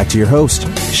 Now back to your host,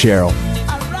 Cheryl.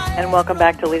 And welcome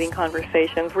back to Leading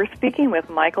Conversations. We're speaking with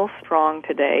Michael Strong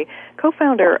today,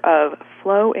 co-founder of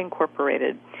Flow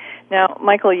Incorporated. Now,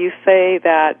 Michael, you say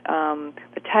that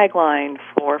the tagline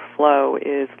for Flow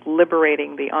is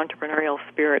liberating the entrepreneurial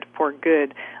spirit for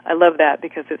good. I love that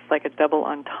because it's like a double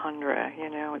entendre,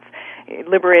 It's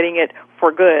liberating it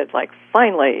for good, like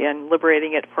finally, and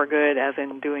liberating it for good as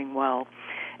in doing well.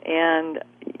 And,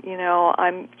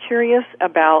 I'm curious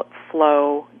about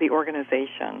Flow, the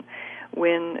organization.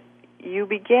 When you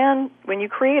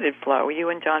created Flow, you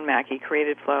and John Mackey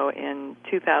created Flow in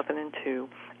 2002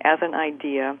 as an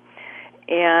idea.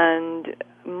 And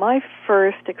my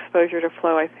first exposure to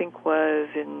Flow, I think, was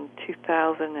in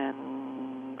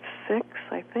 2006,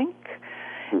 I think.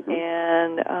 Mm-hmm.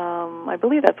 And I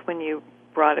believe that's when you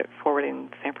brought it forward in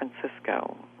San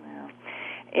Francisco. Yeah.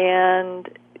 And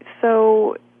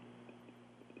so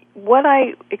what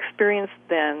I experienced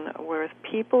then was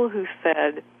people who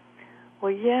said,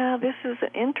 well, yeah, this is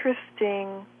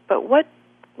interesting, but what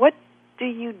do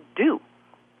you do?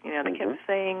 You know, they kept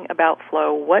saying about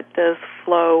flow, what does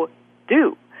flow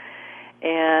do?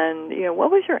 And, you know,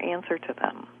 what was your answer to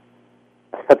them?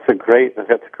 That's a great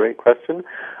question.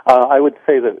 I would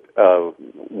say that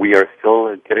we are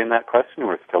still getting that question.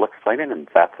 We're still explaining, and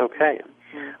that's okay.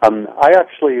 I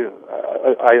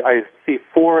see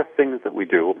four things that we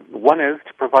do. One is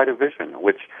to provide a vision,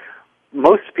 which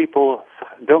most people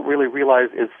don't really realize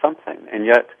is something, and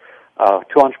yet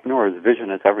to entrepreneurs,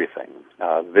 vision is everything.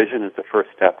 Vision is the first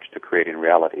step to creating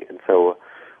reality. And so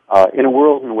in a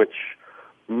world in which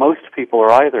most people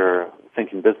are either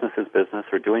thinking business is business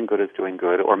or doing good is doing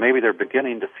good, or maybe they're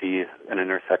beginning to see an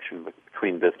intersection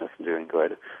between business and doing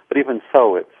good. But even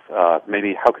so, it's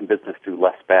maybe how can business do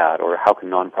less bad, or how can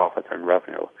nonprofits earn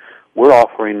revenue? We're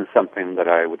offering something that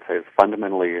I would say is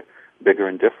fundamentally bigger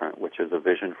and different, which is a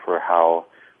vision for how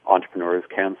entrepreneurs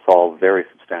can solve very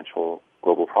substantial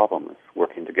global problems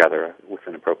working together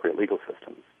within appropriate legal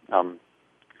systems. So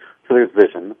there's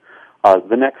vision.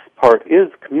 The next part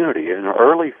is community. In our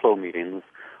early flow meetings,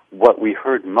 what we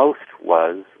heard most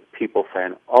was people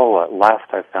saying, oh, at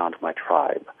last I found my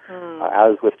tribe.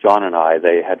 As with John and I,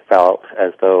 they had felt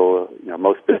as though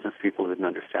most business people didn't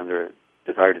understand their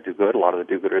desire to do good. A lot of the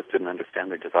do-gooders didn't understand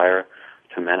their desire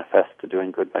to manifest to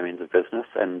doing good by means of business.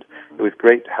 And it was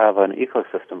great to have an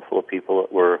ecosystem full of people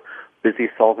that were busy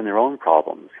solving their own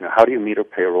problems. How do you meet a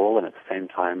payroll and at the same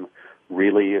time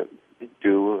really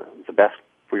do the best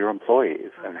for your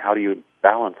employees? And how do you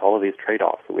balance all of these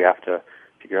trade-offs that we have to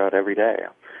figure out every day?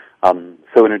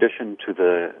 So in addition to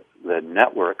the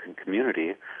network and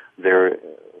community, in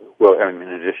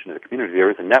addition to the community,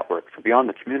 there is a network. So beyond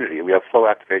the community, we have flow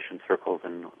activation circles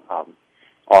in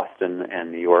Austin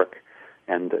and New York,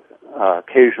 and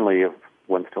occasionally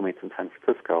one still meets in San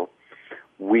Francisco.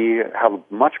 We have a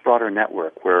much broader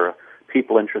network where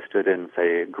people interested in,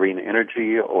 say, green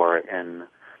energy or in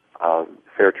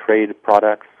fair trade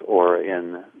products or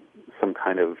in some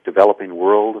kind of developing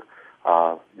world,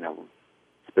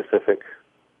 specific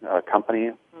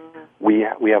company. We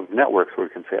have networks where we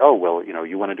can say, oh, well,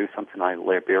 you want to do something in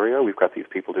Liberia? We've got these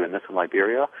people doing this in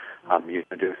Liberia. You want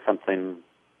to do something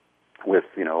with,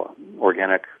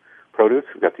 organic produce?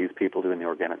 We've got these people doing the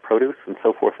organic produce, and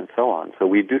so forth and so on. So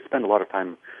we do spend a lot of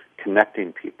time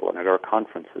connecting people, and at our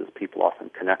conferences, people often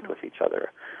connect with each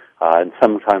other. And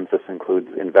sometimes this includes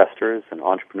investors and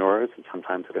entrepreneurs, and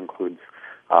sometimes it includes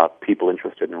people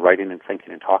interested in writing and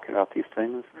thinking and talking about these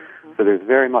things. So there's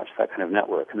very much that kind of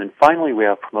network. And then finally, we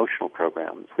have promotional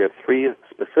programs. We have three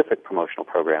specific promotional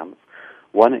programs.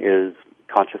 One is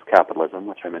Conscious Capitalism,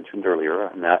 which I mentioned earlier,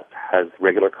 and that has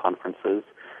regular conferences.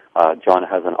 John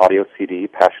has an audio CD,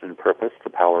 Passion and Purpose, The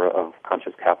Power of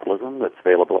Conscious Capitalism, that's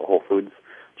available at Whole Foods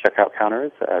checkout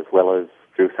counters, as well as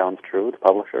through Sounds True, the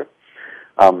publisher.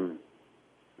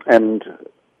 And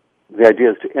the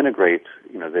idea is to integrate,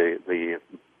 the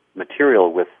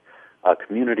material with a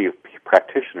community of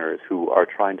practitioners who are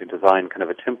trying to design kind of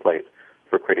a template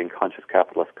for creating conscious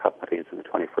capitalist companies in the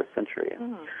 21st century.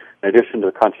 In addition to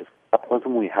the conscious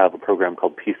capitalism, we have a program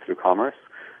called Peace Through Commerce,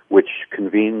 which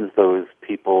convenes those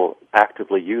people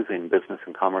actively using business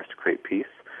and commerce to create peace.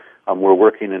 We're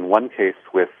working in one case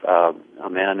with a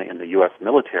man in the U.S.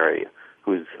 military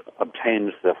who's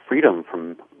obtained the freedom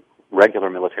from regular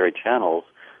military channels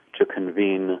to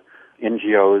convene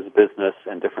NGOs, business,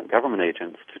 and different government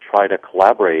agents to try to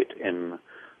collaborate in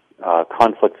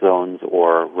conflict zones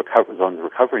or zones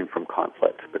recovering from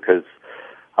conflict. Because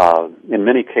in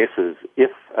many cases,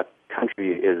 if a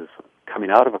country is coming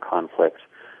out of a conflict,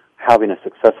 having a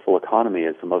successful economy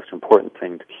is the most important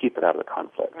thing to keep it out of the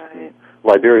conflict. Right.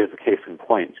 Liberia is a case in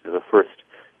point. The first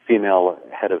female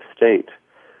head of state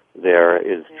there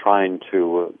is trying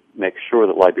to make sure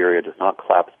that Liberia does not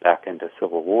collapse back into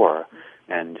civil war,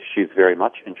 and she's very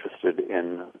much interested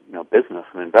in business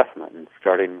and investment and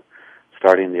starting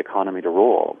the economy to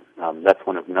roll. That's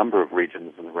one of a number of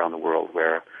regions around the world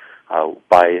where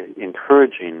by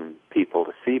encouraging people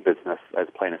to see business as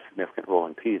playing a significant role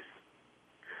in peace,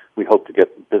 we hope to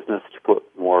get business to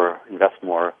invest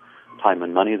more time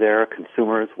and money there.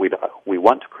 Consumers, we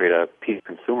want to create a peace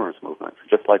consumers movement.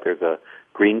 So just like there's a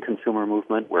green consumer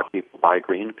movement where people buy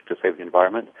green to save the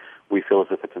environment, we feel as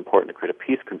if it's important to create a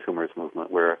peace consumers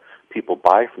movement where people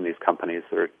buy from these companies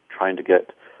that are trying to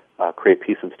create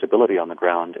peace and stability on the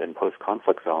ground in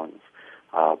post-conflict zones.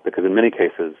 Because in many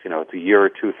cases, it's a year or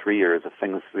 2, 3 years. If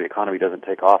the economy doesn't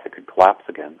take off, it could collapse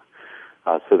again.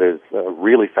 So there's a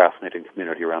really fascinating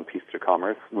community around Peace Through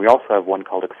Commerce. We also have one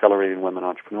called Accelerating Women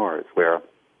Entrepreneurs, where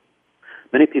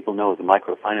Many people know the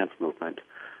microfinance movement.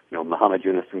 Muhammad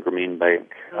Yunus and Grameen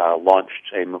Bank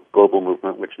launched a global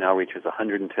movement which now reaches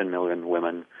 110 million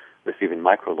women receiving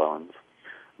microloans.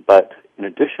 But in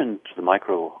addition to the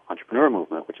micro-entrepreneur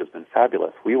movement, which has been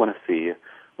fabulous, we want to see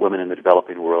women in the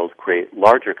developing world create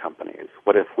larger companies.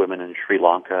 What if women in Sri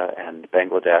Lanka and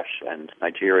Bangladesh and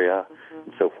Nigeria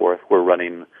and so forth were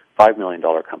running $5 million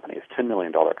companies, $10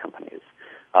 million companies?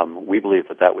 We believe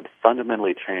that would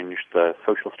fundamentally change the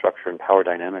social structure and power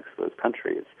dynamics of those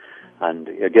countries. And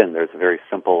again, there's a very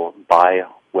simple buy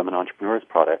women entrepreneurs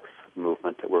products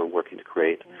movement that we're working to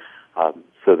create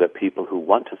so that people who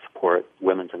want to support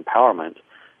women's empowerment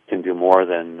can do more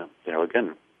than,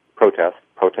 again, protest.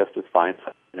 Protest is fine,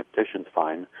 petition's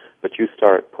fine, but you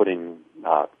start putting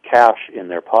cash in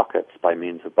their pockets by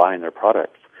means of buying their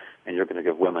products, and you're going to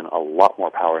give women a lot more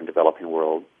power in the developing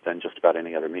world than just about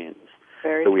any other means.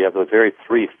 So we have those very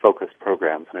 3 focused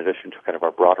programs in addition to kind of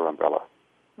our broader umbrella.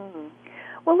 Mm-hmm.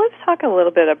 Well, let's talk a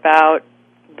little bit about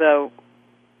the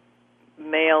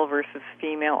male versus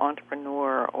female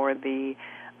entrepreneur, or the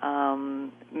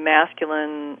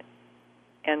masculine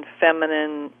and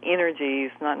feminine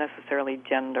energies, not necessarily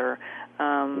gender,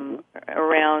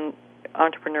 around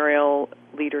entrepreneurial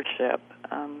leadership.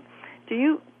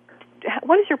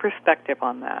 What is your perspective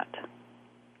on that?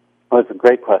 Well, it's a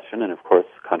great question, and of course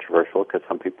controversial, because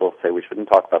some people say we shouldn't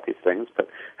talk about these things, but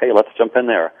hey, let's jump in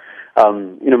there.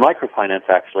 Microfinance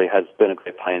actually has been a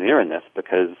great pioneer in this,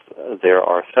 because there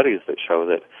are studies that show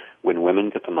that when women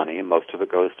get the money, most of it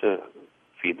goes to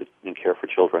feed and care for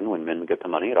children. When men get the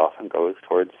money, it often goes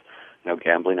towards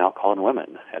gambling, alcohol, and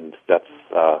women. And that's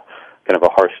kind of a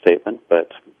harsh statement,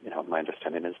 but my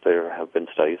understanding is there have been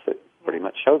studies that pretty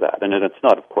much show that. And it's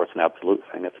not, of course, an absolute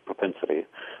thing; it's a propensity.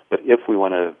 But if we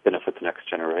want to benefit the next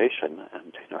generation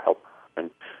and help, and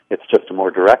it's just a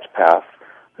more direct path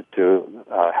to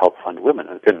help fund women.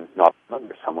 Again, not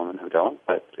there's some women who don't,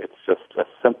 but it's just a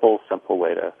simple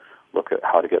way to look at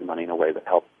how to get money in a way that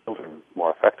helps children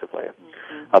more effectively.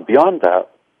 Mm-hmm. Beyond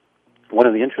that, one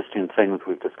of the interesting things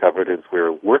we've discovered is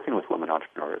we're working with women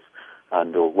entrepreneurs,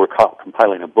 and we're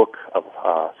compiling a book of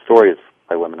stories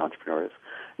by women entrepreneurs.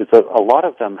 Is that a lot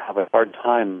of them have a hard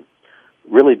time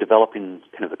really developing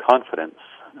kind of the confidence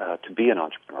to be an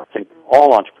entrepreneur. I think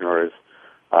all entrepreneurs,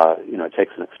 it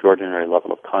takes an extraordinary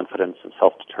level of confidence and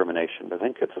self-determination. But I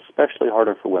think it's especially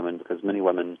harder for women because many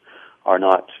women are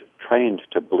not trained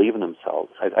to believe in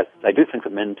themselves. I do think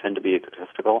that men tend to be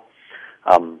egotistical.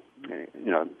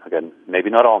 Again, maybe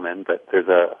not all men, but there's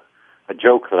a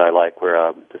joke that I like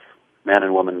where this man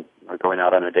and woman are going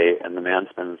out on a date, and the man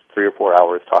spends 3 or 4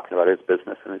 hours talking about his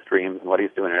business and his dreams and what he's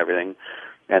doing and everything.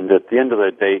 And at the end of the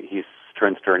date, he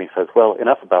turns to her and he says, "Well,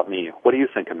 enough about me. What do you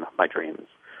think of my dreams?"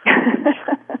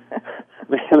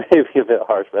 Maybe a bit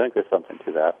harsh, but I think there's something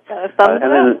to that.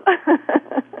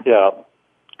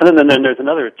 And then there's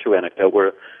another true anecdote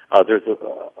where there's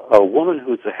a woman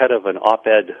who's the head of an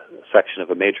op-ed section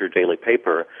of a major daily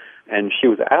paper, and she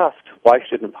was asked why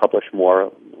she didn't publish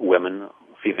more women,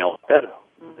 female op-ed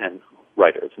and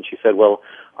writers. And she said, "Well,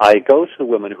 I go to the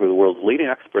women who are the world's leading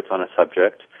experts on a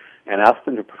subject and ask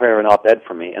them to prepare an op-ed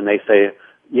for me, and they say,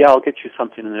 'Yeah, I'll get you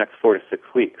something in the next 4 to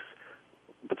 6 weeks.'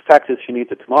 But the fact is she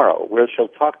needs it tomorrow, whereas she'll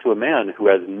talk to a man who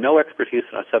has no expertise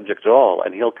on a subject at all,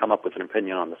 and he'll come up with an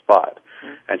opinion on the spot."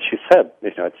 Mm-hmm. And she said,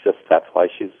 it's just that's why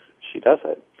she does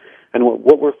it. And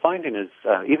what we're finding is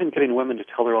even getting women to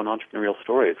tell their own entrepreneurial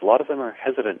stories, a lot of them are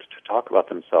hesitant to talk about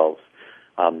themselves.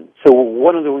 So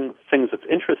one of the things that's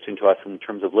interesting to us in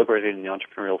terms of liberating the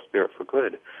entrepreneurial spirit for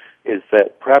good is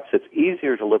that perhaps it's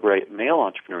easier to liberate male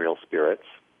entrepreneurial spirits,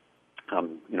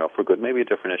 for good, maybe a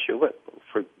different issue, but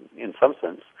in some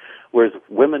sense, whereas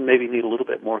women maybe need a little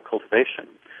bit more cultivation.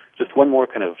 Just one more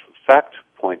kind of fact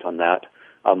point on that.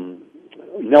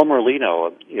 Nell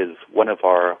Merlino is one of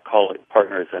our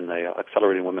partners in the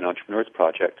Accelerating Women Entrepreneurs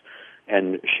Project,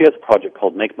 and she has a project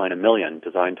called Make Mine a Million,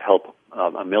 designed to help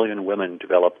 1 million women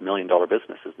develop $1 million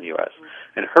businesses in the U.S.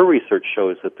 And her research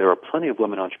shows that there are plenty of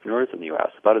women entrepreneurs in the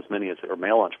U.S., about as many as there are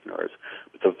male entrepreneurs.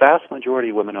 But the vast majority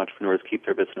of women entrepreneurs keep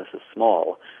their businesses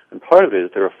small. And part of it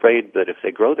is they're afraid that if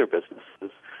they grow their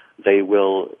businesses, they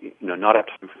will not have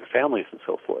time for their families and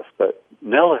so forth. But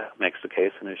Nell makes the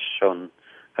case and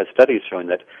has studies showing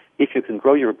that if you can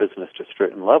grow your business to a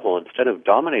certain level, instead of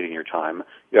dominating your time,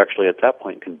 you actually at that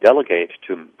point can delegate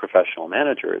to professional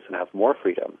managers and have more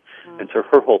freedom. Mm-hmm. And so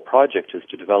her whole project is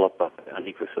to develop an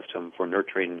ecosystem for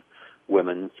nurturing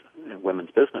women's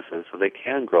businesses so they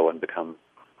can grow and become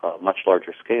much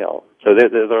larger scale. So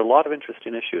there are a lot of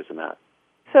interesting issues in that.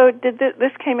 So did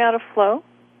this came out of Flow?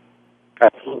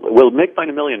 Absolutely. Well, Make Mine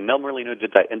a Million, Mel Merlino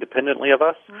did that independently of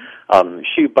us.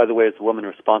 She, by the way, is the woman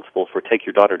responsible for Take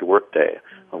Your Daughter to Work Day,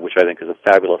 which I think is a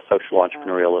fabulous social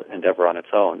entrepreneurial endeavor on its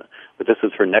own. But this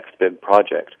is her next big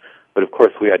project. But, of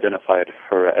course, we identified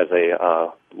her as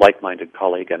a like-minded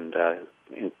colleague and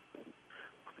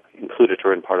included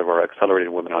her in part of our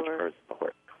Accelerated Women Entrepreneurs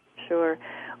support. Sure.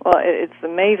 Well, it's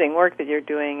amazing work that you're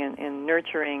doing in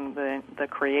nurturing the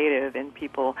creative in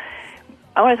people.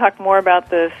 I want to talk more about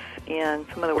this and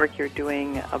some of the work you're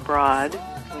doing abroad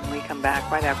when we come back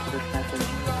right after this message.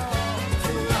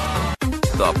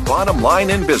 The bottom line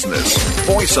in business.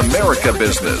 Voice America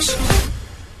Business.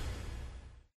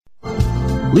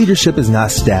 Leadership is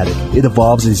not static. It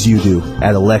evolves as you do.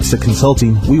 At Alexa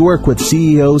Consulting, we work with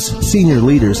CEOs, senior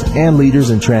leaders, and leaders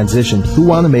in transition who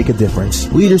want to make a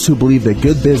difference. Leaders who believe that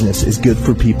good business is good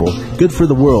for people, good for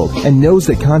the world, and knows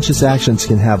that conscious actions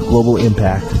can have global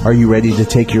impact. Are you ready to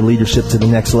take your leadership to the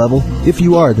next level? If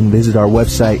you are, then visit our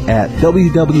website at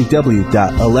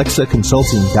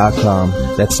www.alexaconsulting.com.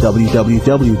 That's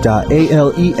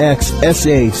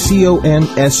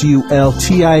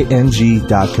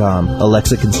www.alexaconsulting.com.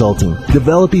 Alexa Consulting,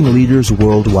 developing leaders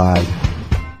worldwide.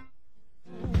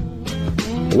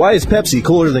 Why is Pepsi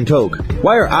cooler than Coke?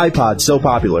 Why are iPods so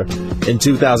popular? In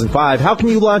 2005, how can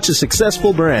you launch a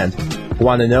successful brand?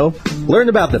 Want to know? Learn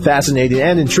about the fascinating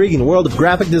and intriguing world of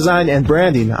graphic design and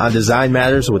branding on Design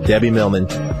Matters with Debbie Millman.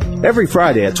 Every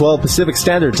Friday at 12 Pacific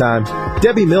Standard Time,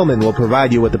 Debbie Millman will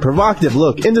provide you with a provocative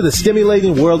look into the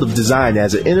stimulating world of design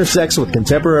as it intersects with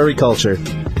contemporary culture.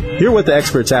 Hear what the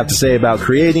experts have to say about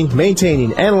creating,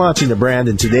 maintaining, and launching a brand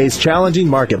in today's challenging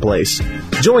marketplace.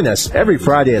 Join us every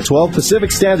Friday at 12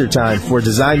 Pacific Standard Time for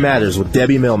Design Matters with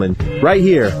Debbie Millman, right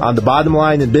here on the Bottom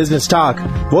Line in Business Talk,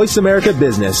 Voice America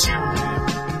Business.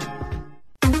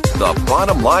 The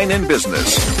bottom line in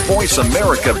business. Voice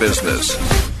America Business.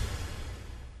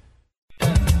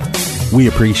 We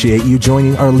appreciate you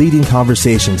joining our leading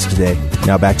conversations today.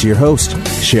 Now back to your host,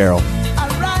 Cheryl.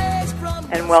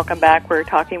 And welcome back. We're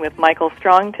talking with Michael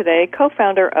Strong today,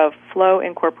 co-founder of Flow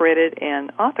Incorporated and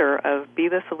author of Be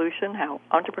the Solution, How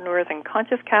Entrepreneurs and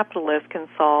Conscious Capitalists Can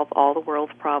Solve All the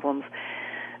World's Problems.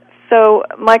 So,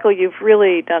 Michael, you've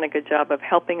really done a good job of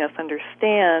helping us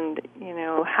understand,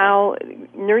 how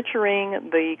nurturing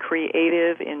the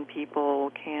creative in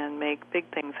people can make big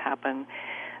things happen.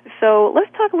 So let's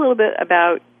talk a little bit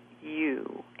about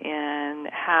you and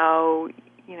how,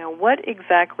 what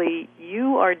exactly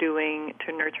you are doing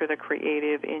to nurture the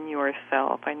creative in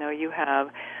yourself. I know you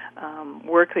have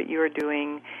work that you are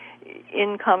doing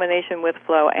in combination with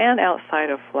Flow and outside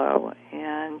of Flow.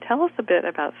 And tell us a bit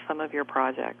about some of your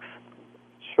projects.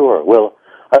 Sure. Well,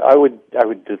 I would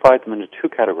divide them into two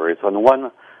categories. On the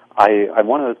one, I'm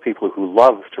one of those people who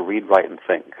loves to read, write, and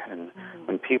think. And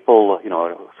when people,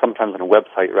 sometimes on a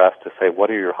website you're asked to say,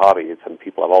 what are your hobbies? And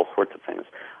people have all sorts of things.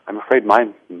 I'm afraid my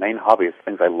main hobby is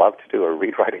things I love to do are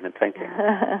read, writing, and thinking.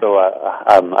 So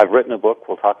I've written a book.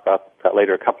 We'll talk about that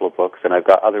later, a couple of books. And I've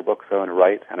got other books I want to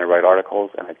write, and I write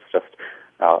articles, and it's just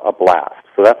a blast.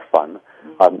 So that's fun.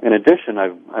 In addition,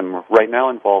 I'm right now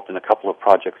involved in a couple of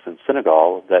projects in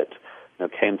Senegal that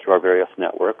came through our various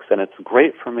networks, and it's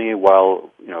great for me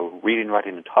while reading,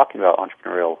 writing, and talking about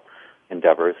entrepreneurial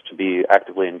endeavors to be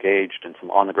actively engaged in some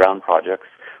on-the-ground projects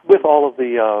with all of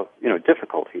the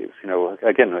difficulties.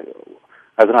 Again,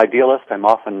 as an idealist, I'm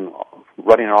often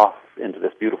running off into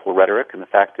this beautiful rhetoric, and the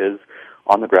fact is,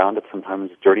 on the ground, it's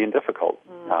sometimes dirty and difficult.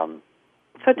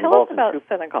 So tell us about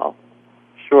Senegal.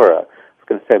 Sure. I was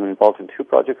going to say I'm involved in two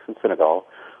projects in Senegal.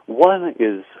 One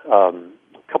is a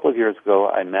couple of years ago,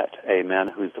 I met a man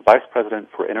who's the Vice President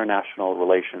for International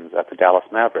Relations at the Dallas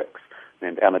Mavericks,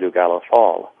 named Amadou Gallo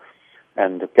Fall.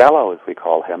 And Gallo, as we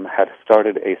call him, had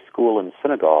started a school in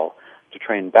Senegal to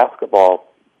train basketball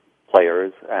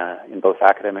players in both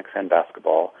academics and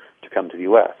basketball to come to the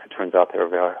U.S. It turns out there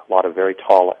are a lot of very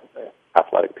tall,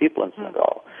 athletic people in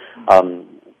Senegal.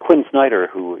 Quinn Snyder,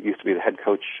 who used to be the head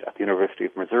coach at the University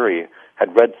of Missouri,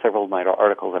 had read several of my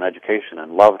articles on education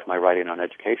and loved my writing on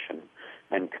education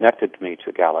and connected me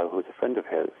to Gallo, who was a friend of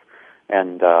his.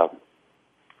 And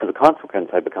as a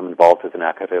consequence, I've become involved as an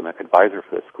academic advisor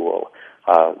for the school.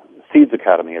 Seeds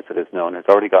Academy, as it is known, has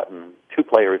already gotten 2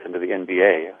 players into the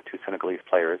NBA, 2 Senegalese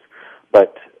players,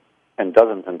 and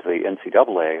dozens into the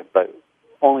NCAA, but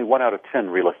only 1 out of 10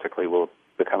 realistically will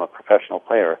become a professional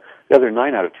player. The other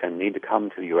 9 out of 10 need to come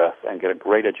to the U.S. and get a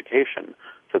great education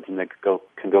so that they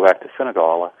can go back to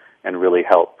Senegal and really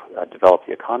help develop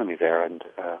the economy there and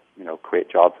create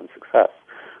jobs and success.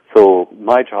 So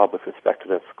my job with respect to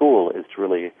that school is to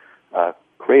really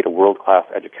create a world-class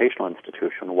educational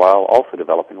institution while also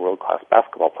developing world-class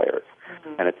basketball players.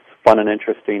 Mm-hmm. And it's fun and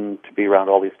interesting to be around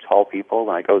all these tall people.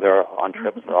 When I go there on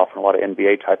trips, there are often a lot of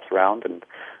NBA types around, and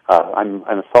I'm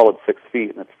a solid 6 feet,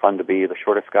 and it's fun to be the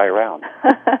shortest guy around.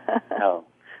 No,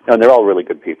 and they're all really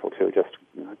good people, too, just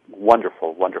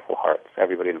wonderful, wonderful hearts.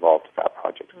 Everybody involved with that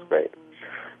project is great.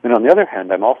 And on the other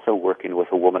hand, I'm also working with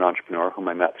a woman entrepreneur whom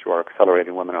I met through our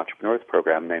Accelerating Women Entrepreneurs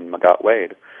program named Mackey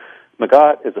Wade.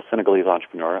 Mackey is a Senegalese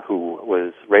entrepreneur who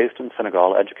was raised in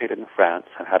Senegal, educated in France,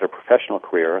 and had a professional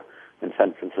career in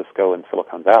San Francisco and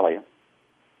Silicon Valley.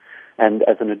 And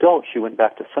as an adult, she went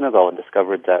back to Senegal and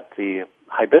discovered that the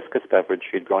hibiscus beverage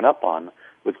she had grown up on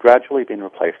was gradually being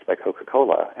replaced by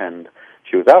Coca-Cola, and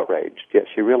she was outraged. Yet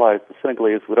she realized the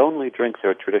Senegalese would only drink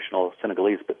their traditional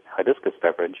Senegalese hibiscus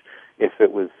beverage if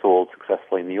it was sold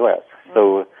successfully in the U.S.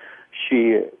 So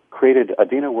she created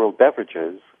Adina World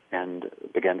Beverages and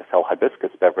began to sell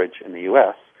hibiscus beverage in the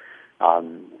U.S.,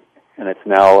 and it's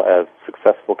now a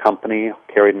successful company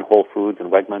carried in Whole Foods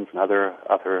and Wegmans and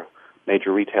other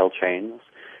major retail chains.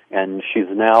 And she's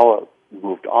now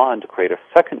moved on to create a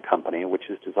second company, which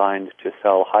is designed to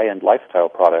sell high-end lifestyle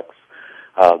products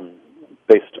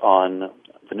based on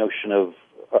the notion of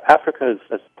Africa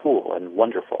as cool and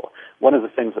wonderful. One of the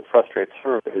things that frustrates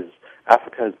her is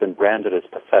Africa has been branded as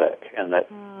pathetic, and that,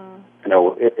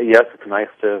 yes, it's nice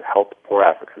to help poor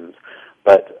Africans,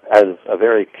 but as a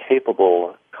very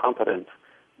capable, competent,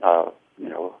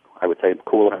 I would say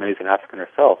cool and amazing African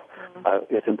herself,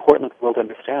 it's important that the world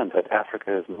understand that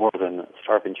Africa is more than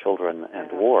starving children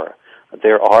and war.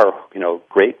 There are,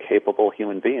 great, capable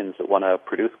human beings that want to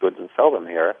produce goods and sell them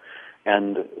here.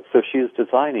 And so she's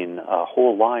designing a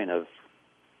whole line of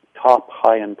top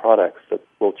high-end products that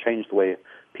will change the way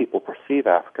people perceive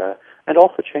Africa and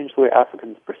also change the way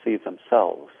Africans perceive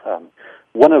themselves.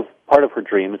 Part of her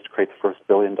dream is to create the first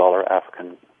billion-dollar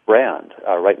African brand.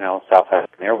 Right now, South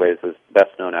African Airways is the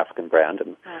best-known African brand,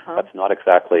 and that's not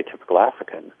exactly typical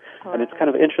African. And it's kind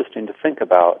of interesting to think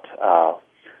about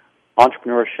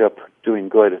entrepreneurship doing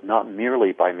good not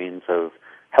merely by means of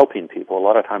helping people. A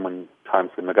lot of times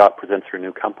when Mackey presents her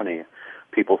new company,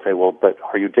 people say, well, but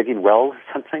are you digging wells or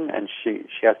something? And she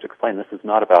has to explain this is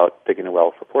not about digging a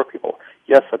well for poor people.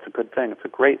 Yes, that's a good thing. It's a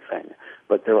great thing.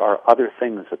 But there are other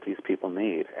things that these people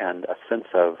need, and a sense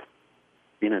of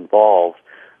being involved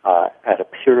at a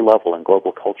pure level in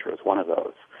global culture is one of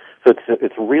those. So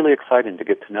it's really exciting to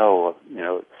get to know,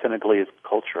 Senegalese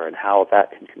culture and how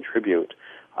that can contribute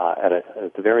at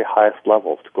the very highest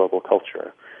levels to global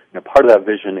culture. Part of that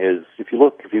vision is, if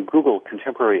you Google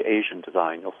contemporary Asian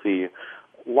design, you'll see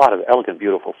a lot of elegant,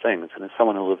 beautiful things. And as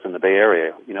someone who lives in the Bay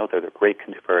Area, there are great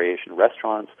contemporary Asian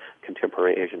restaurants,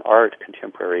 contemporary Asian art,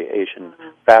 contemporary Asian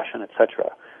fashion,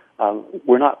 etc.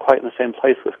 We're not quite in the same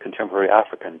place with contemporary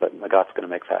African, but Mackey's going to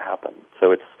make that happen.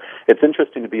 So it's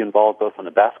interesting to be involved both on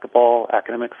the basketball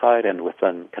academic side and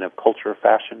within kind of culture,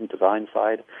 fashion, design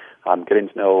side, getting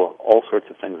to know all sorts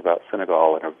of things about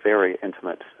Senegal in a very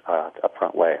intimate,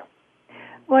 upfront way.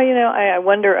 Well, I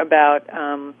wonder about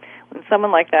when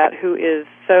someone like that who is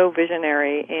so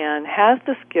visionary and has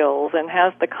the skills and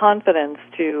has the confidence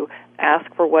to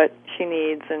ask for what she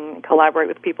needs and collaborate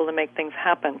with people to make things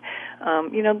happen,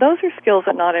 those are skills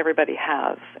that not everybody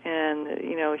has. And,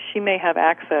 she may have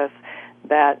access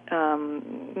that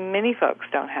many folks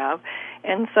don't have.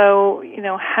 And so,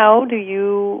 how do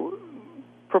you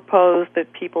propose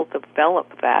that people develop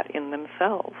that in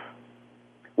themselves?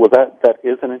 Well, that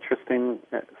is an interesting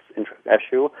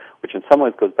issue, which in some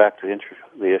ways goes back to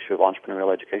the issue of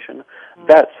entrepreneurial education.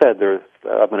 That said,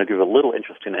 I'm going to give a little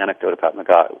interesting anecdote about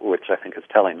Mackey, which I think is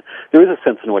telling. There is a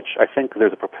sense in which I think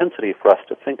there's a propensity for us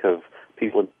to think of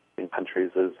people in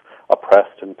countries as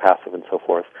oppressed and passive and so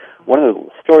forth. One of the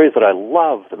stories that I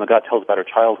love that Mackey tells about her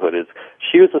childhood is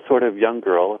she was a sort of young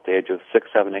girl at the age of 6,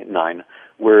 7, 8, 9,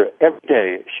 where every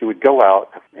day she would go out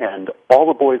and all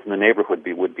the boys in the neighborhood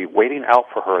would be waiting out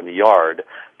for her in the yard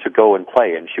to go and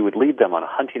play, and she would lead them on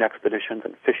hunting expeditions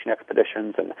and fishing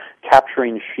expeditions and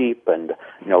capturing sheep and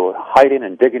hiding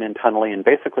and digging and tunneling, and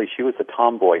basically she was the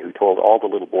tomboy who told all the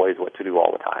little boys what to do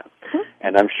all the time.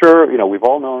 And I'm sure we've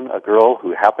all known a girl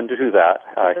who happened to do that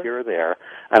here or there,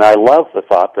 and I love the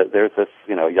thought that there's this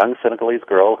young Senegalese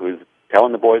girl who's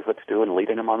telling the boys what to do and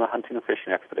leading them on the hunting and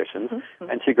fishing expeditions,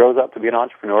 and she grows up to be an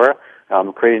entrepreneur,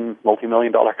 creating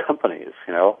multi-million-dollar companies,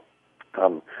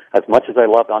 As much as I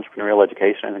love entrepreneurial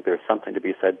education, I think there's something to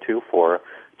be said, too, for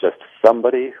just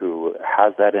somebody who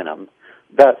has that in them.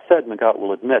 That said, Mackey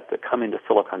will admit that coming to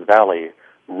Silicon Valley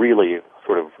really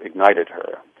sort of ignited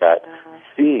her, that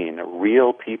seeing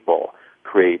real people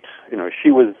create,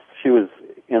 she was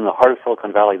in the heart of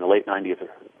Silicon Valley in the late 90s,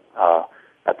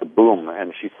 at the boom,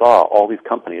 and she saw all these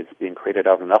companies being created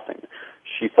out of nothing.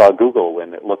 She saw Google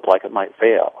when it looked like it might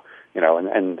fail,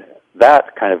 and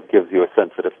that kind of gives you a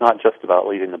sense that it's not just about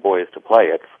leading the boys to play.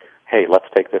 It's, hey, let's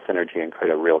take this energy and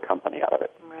create a real company out of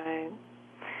it. Right.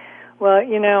 Well,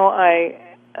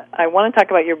 I want to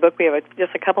talk about your book. We have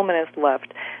just a couple minutes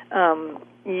left.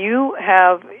 You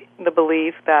have the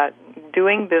belief that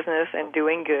doing business and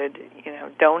doing good,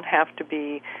 don't have to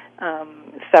be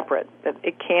separate, that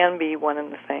it can be one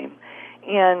and the same.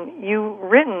 And you've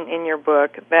written in your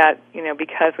book that,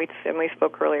 because we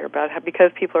spoke earlier about how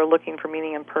because people are looking for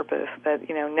meaning and purpose, that,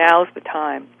 now's the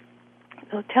time.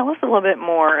 So tell us a little bit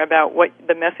more about what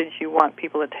the message you want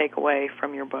people to take away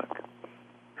from your book.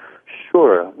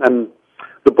 Sure. And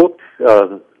the book,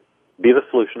 Be the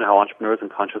Solution, How Entrepreneurs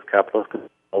and Conscious Capitalists Can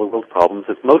Solve the World's Problems,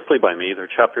 is mostly by me. There are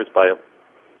chapters by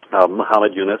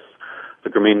Muhammad Yunus, the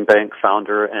Grameen Bank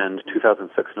founder and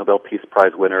 2006 Nobel Peace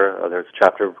Prize winner. There's a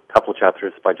couple of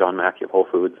chapters by John Mackey of Whole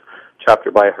Foods,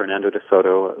 chapter by Hernando de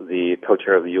Soto, the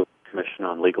co-chair of the U.S. Commission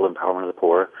on Legal Empowerment of the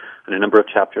Poor, and a number of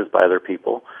chapters by other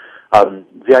people.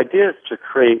 The idea is to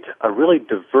create a really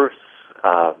diverse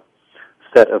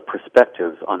set of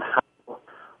perspectives on how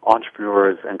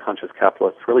entrepreneurs and conscious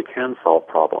capitalists really can solve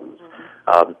problems.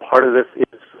 Part of this is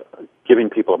giving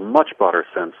people a much broader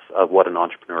sense of what an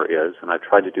entrepreneur is, and I've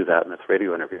tried to do that in this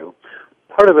radio interview.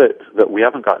 Part of it that we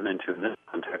haven't gotten into in this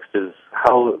context is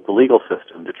how the legal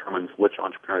system determines which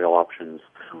entrepreneurial options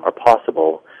are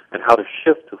possible and how to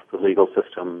shift the legal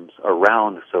systems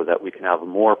around so that we can have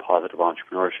more positive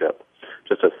entrepreneurship.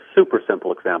 Just a super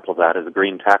simple example of that is a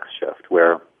green tax shift,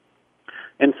 where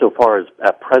insofar as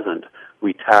at present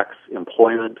we tax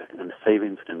employment and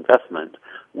savings and investment,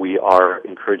 we are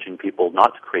encouraging people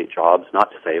not to create jobs, not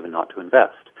to save, and not to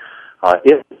invest.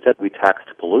 If instead we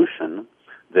taxed pollution,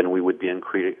 then we would be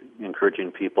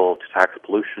encouraging people to tax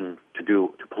pollution to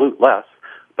pollute less,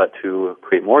 but to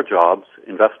create more jobs,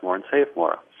 invest more, and save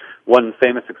more. One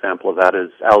famous example of that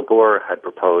is Al Gore had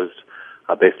proposed,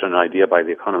 based on an idea by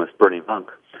the economist Bernie Monk,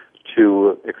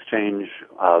 to exchange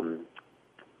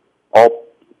all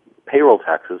payroll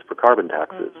taxes for carbon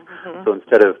taxes. Mm-hmm. So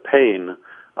instead of paying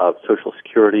Social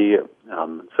Security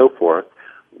and so forth,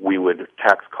 we would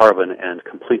tax carbon and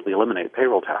completely eliminate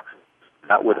payroll taxes.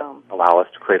 That would allow us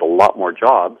to create a lot more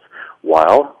jobs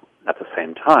while at the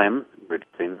same time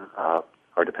reducing our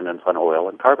dependence on oil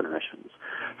and carbon emissions.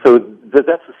 So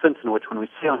that's the sense in which when we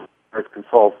say entrepreneurs can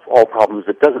solve all problems,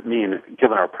 it doesn't mean,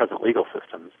 given our present legal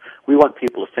systems, we want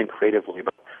people to think creatively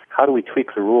about how do we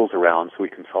tweak the rules around so we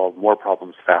can solve more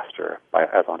problems faster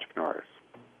as entrepreneurs.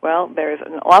 Well, there's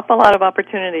an awful lot of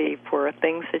opportunity for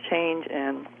things to change,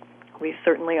 and we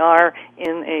certainly are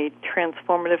in a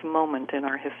transformative moment in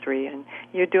our history, and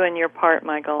you're doing your part,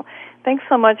 Michael. Thanks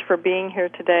so much for being here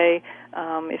today.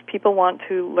 If people want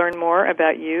to learn more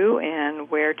about you and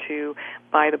where to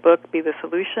buy the book, Be the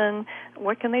Solution,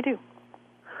 what can they do?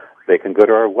 They can go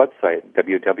to our website,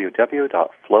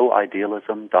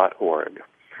 www.flowidealism.org.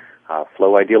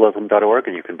 Flowidealism.org,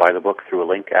 and you can buy the book through a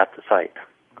link at the site.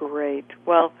 Great.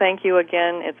 Well, thank you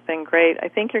again. It's been great. I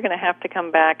think you're going to have to come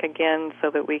back again so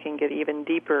that we can get even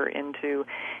deeper into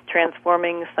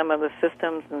transforming some of the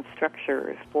systems and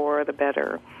structures for the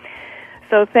better.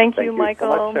 So thank you,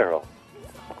 Michael. Thank you so much, Cheryl.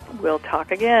 We'll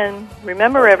talk again.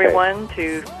 Remember, everyone,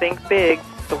 to think big.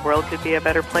 The world could be a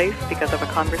better place because of a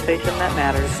conversation that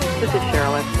matters. This is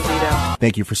Cheryl Esposito.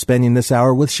 Thank you for spending this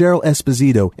hour with Cheryl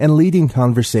Esposito and Leading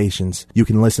Conversations. You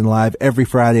can listen live every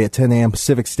Friday at 10 a.m.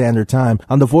 Pacific Standard Time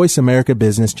on the Voice America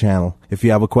Business Channel. If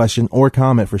you have a question or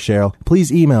comment for Cheryl,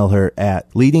 please email her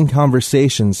at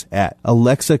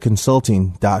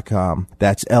leadingconversations@alexaconsulting.com.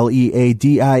 That's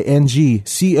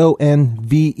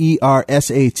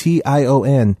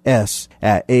LEADINGCONVERSATIONS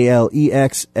at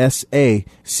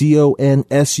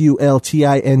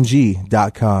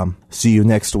ALEXSACONSULTING.com. See you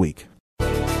next week.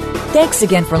 Thanks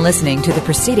again for listening to the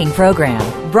preceding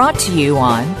program, brought to you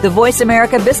on the Voice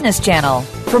America Business Channel.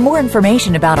 For more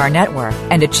information about our network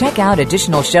and to check out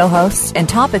additional show hosts and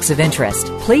topics of interest,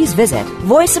 please visit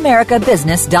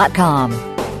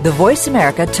voiceamericabusiness.com. The Voice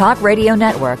America Talk Radio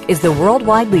Network is the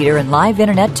worldwide leader in live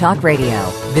Internet talk radio.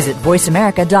 Visit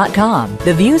voiceamerica.com.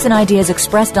 The views and ideas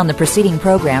expressed on the preceding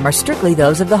program are strictly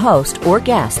those of the host or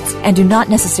guests and do not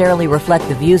necessarily reflect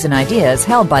the views and ideas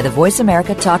held by the Voice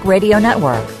America Talk Radio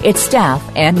Network, its staff,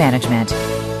 and management.